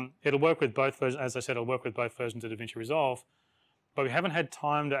moment, it'll work with both versions. As I said, it'll work with both versions of Davinci Resolve, but we haven't had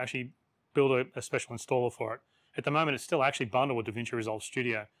time to actually build a special installer for it. At the moment, it's still actually bundled with Davinci Resolve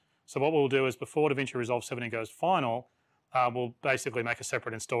Studio. So what we'll do is before Davinci Resolve 17 goes final, we'll basically make a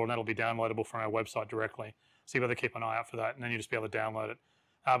separate installer and that'll be downloadable from our website directly. So you've got to keep an eye out for that and then you'll just be able to download it.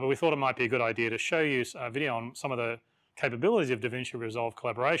 But we thought it might be a good idea to show you a video on some of the capabilities of Davinci Resolve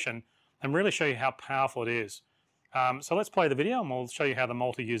collaboration and really show you how powerful it is. So let's play the video and we'll show you how the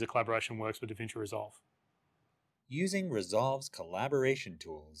multi-user collaboration works with Davinci Resolve. Using Resolve's collaboration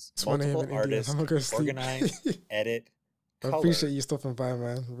tools, multiple artists organize, edit, color, I appreciate you stopping by,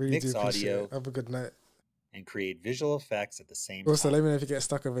 man. Really mix do appreciate audio, it. Have a good night. And create visual effects at the same Also, time. let me know if you get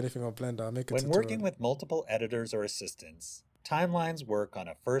stuck with anything on Blender. I'll make a When tutorial. working with multiple editors or assistants, timelines work on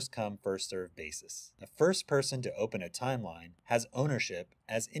a first-come, first-served basis. The first person to open a timeline has ownership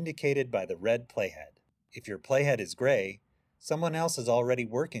as indicated by the red playhead. If your playhead is gray, someone else is already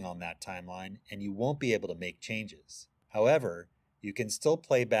working on that timeline and you won't be able to make changes. However, you can still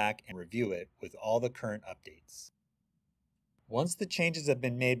play back and review it with all the current updates. Once the changes have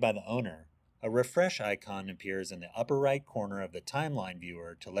been made by the owner, a refresh icon appears in the upper right corner of the timeline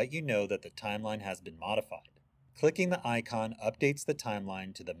viewer to let you know that the timeline has been modified. Clicking the icon updates the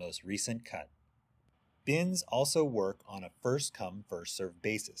timeline to the most recent cut. Bins also work on a first-come, first-served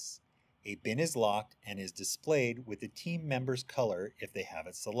basis. A bin is locked and is displayed with the team member's color if they have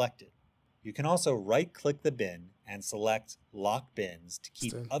it selected. You can also right-click the bin and select Lock Bins to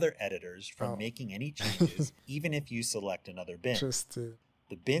keep other editors from making any changes, even if you select another bin.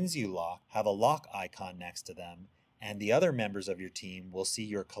 The bins you lock have a lock icon next to them, and the other members of your team will see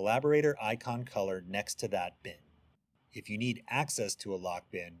your collaborator icon color next to that bin. If you need access to a lock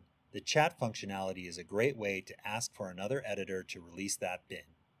bin, the chat functionality is a great way to ask for another editor to release that bin.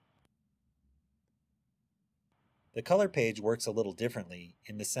 The color page works a little differently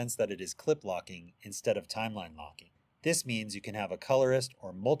in the sense that it is clip locking instead of timeline locking. This means you can have a colorist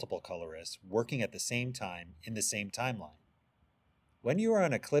or multiple colorists working at the same time in the same timeline. When you are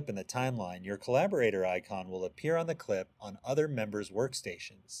on a clip in the timeline, your collaborator icon will appear on the clip on other members'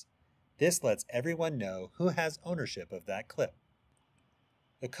 workstations. This lets everyone know who has ownership of that clip.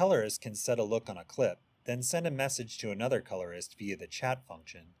 The colorist can set a look on a clip, then send a message to another colorist via the chat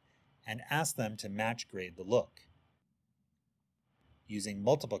function and ask them to match grade the look. Using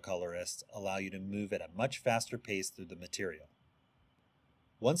multiple colorists allow you to move at a much faster pace through the material.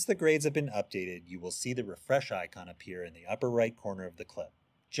 Once the grades have been updated, you will see the refresh icon appear in the upper right corner of the clip.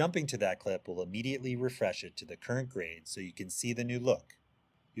 Jumping to that clip will immediately refresh it to the current grade so you can see the new look.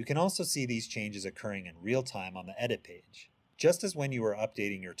 You can also see these changes occurring in real time on the edit page. Just as when you are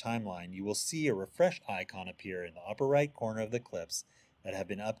updating your timeline, you will see a refresh icon appear in the upper right corner of the clips that have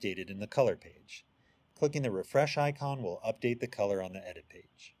been updated in the color page. Clicking the refresh icon will update the color on the edit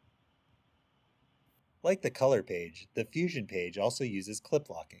page. Like the color page, the Fusion page also uses clip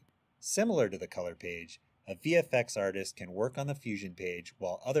locking. Similar to the color page, a VFX artist can work on the Fusion page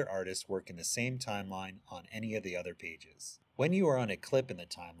while other artists work in the same timeline on any of the other pages. When you are on a clip in the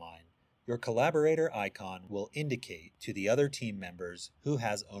timeline, your collaborator icon will indicate to the other team members who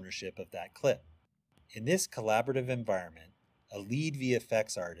has ownership of that clip. In this collaborative environment, a lead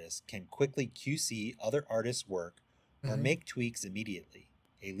VFX artist can quickly QC other artists' work or make tweaks immediately.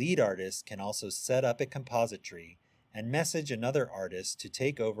 A lead artist can also set up a composite tree and message another artist to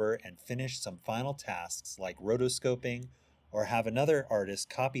take over and finish some final tasks like rotoscoping, or have another artist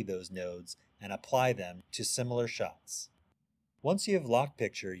copy those nodes and apply them to similar shots. Once you have locked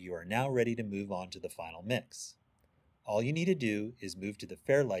picture, you are now ready to move on to the final mix. All you need to do is move to the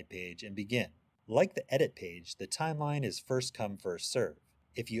Fairlight page and begin. Like the edit page, the timeline is first come, first serve.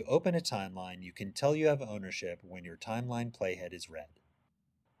 If you open a timeline, you can tell you have ownership when your timeline playhead is red.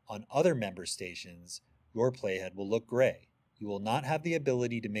 On other member stations, your playhead will look gray. You will not have the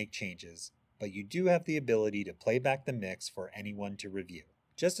ability to make changes, but you do have the ability to play back the mix for anyone to review.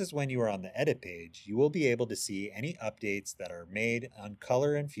 Just as when you are on the edit page, you will be able to see any updates that are made on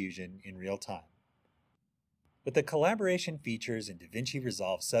color and Fusion in real time. With the collaboration features in Davinci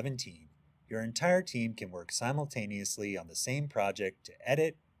Resolve 17, your entire team can work simultaneously on the same project to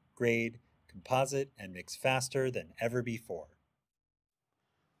edit, grade, composite, and mix faster than ever before.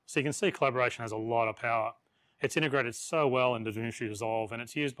 So you can see collaboration has a lot of power. It's integrated so well in Davinci Resolve, and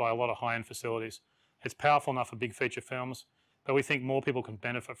it's used by a lot of high-end facilities. It's powerful enough for big feature films, but we think more people can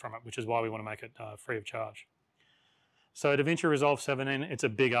benefit from it, which is why we want to make it free of charge. So Davinci Resolve 17, it's a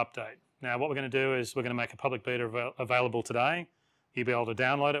big update. Now what we're going to do is we're going to make a public beta available today. You'll be able to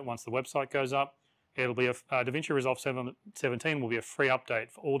download it once the website goes up. It'll be Davinci Resolve 17 will be a free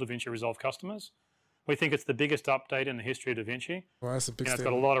update for all Davinci Resolve customers. We think it's the biggest update in the history of Davinci. Well, that's a big statement. It's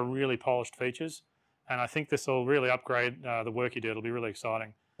got a lot of really polished features, and I think this will really upgrade the work you do. It'll be really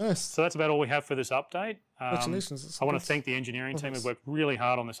exciting. Yes. So that's about all we have for this update. Congratulations. I want to thank the engineering team who worked really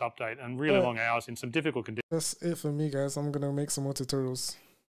hard on this update and really long hours in some difficult conditions. That's it for me, guys. I'm going to make some more tutorials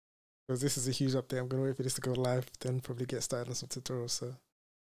because this is a huge update. I'm going to wait for this to go live, then probably get started on some tutorials. So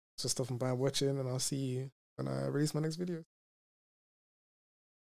just stop by watching, and I'll see you when I release my next video.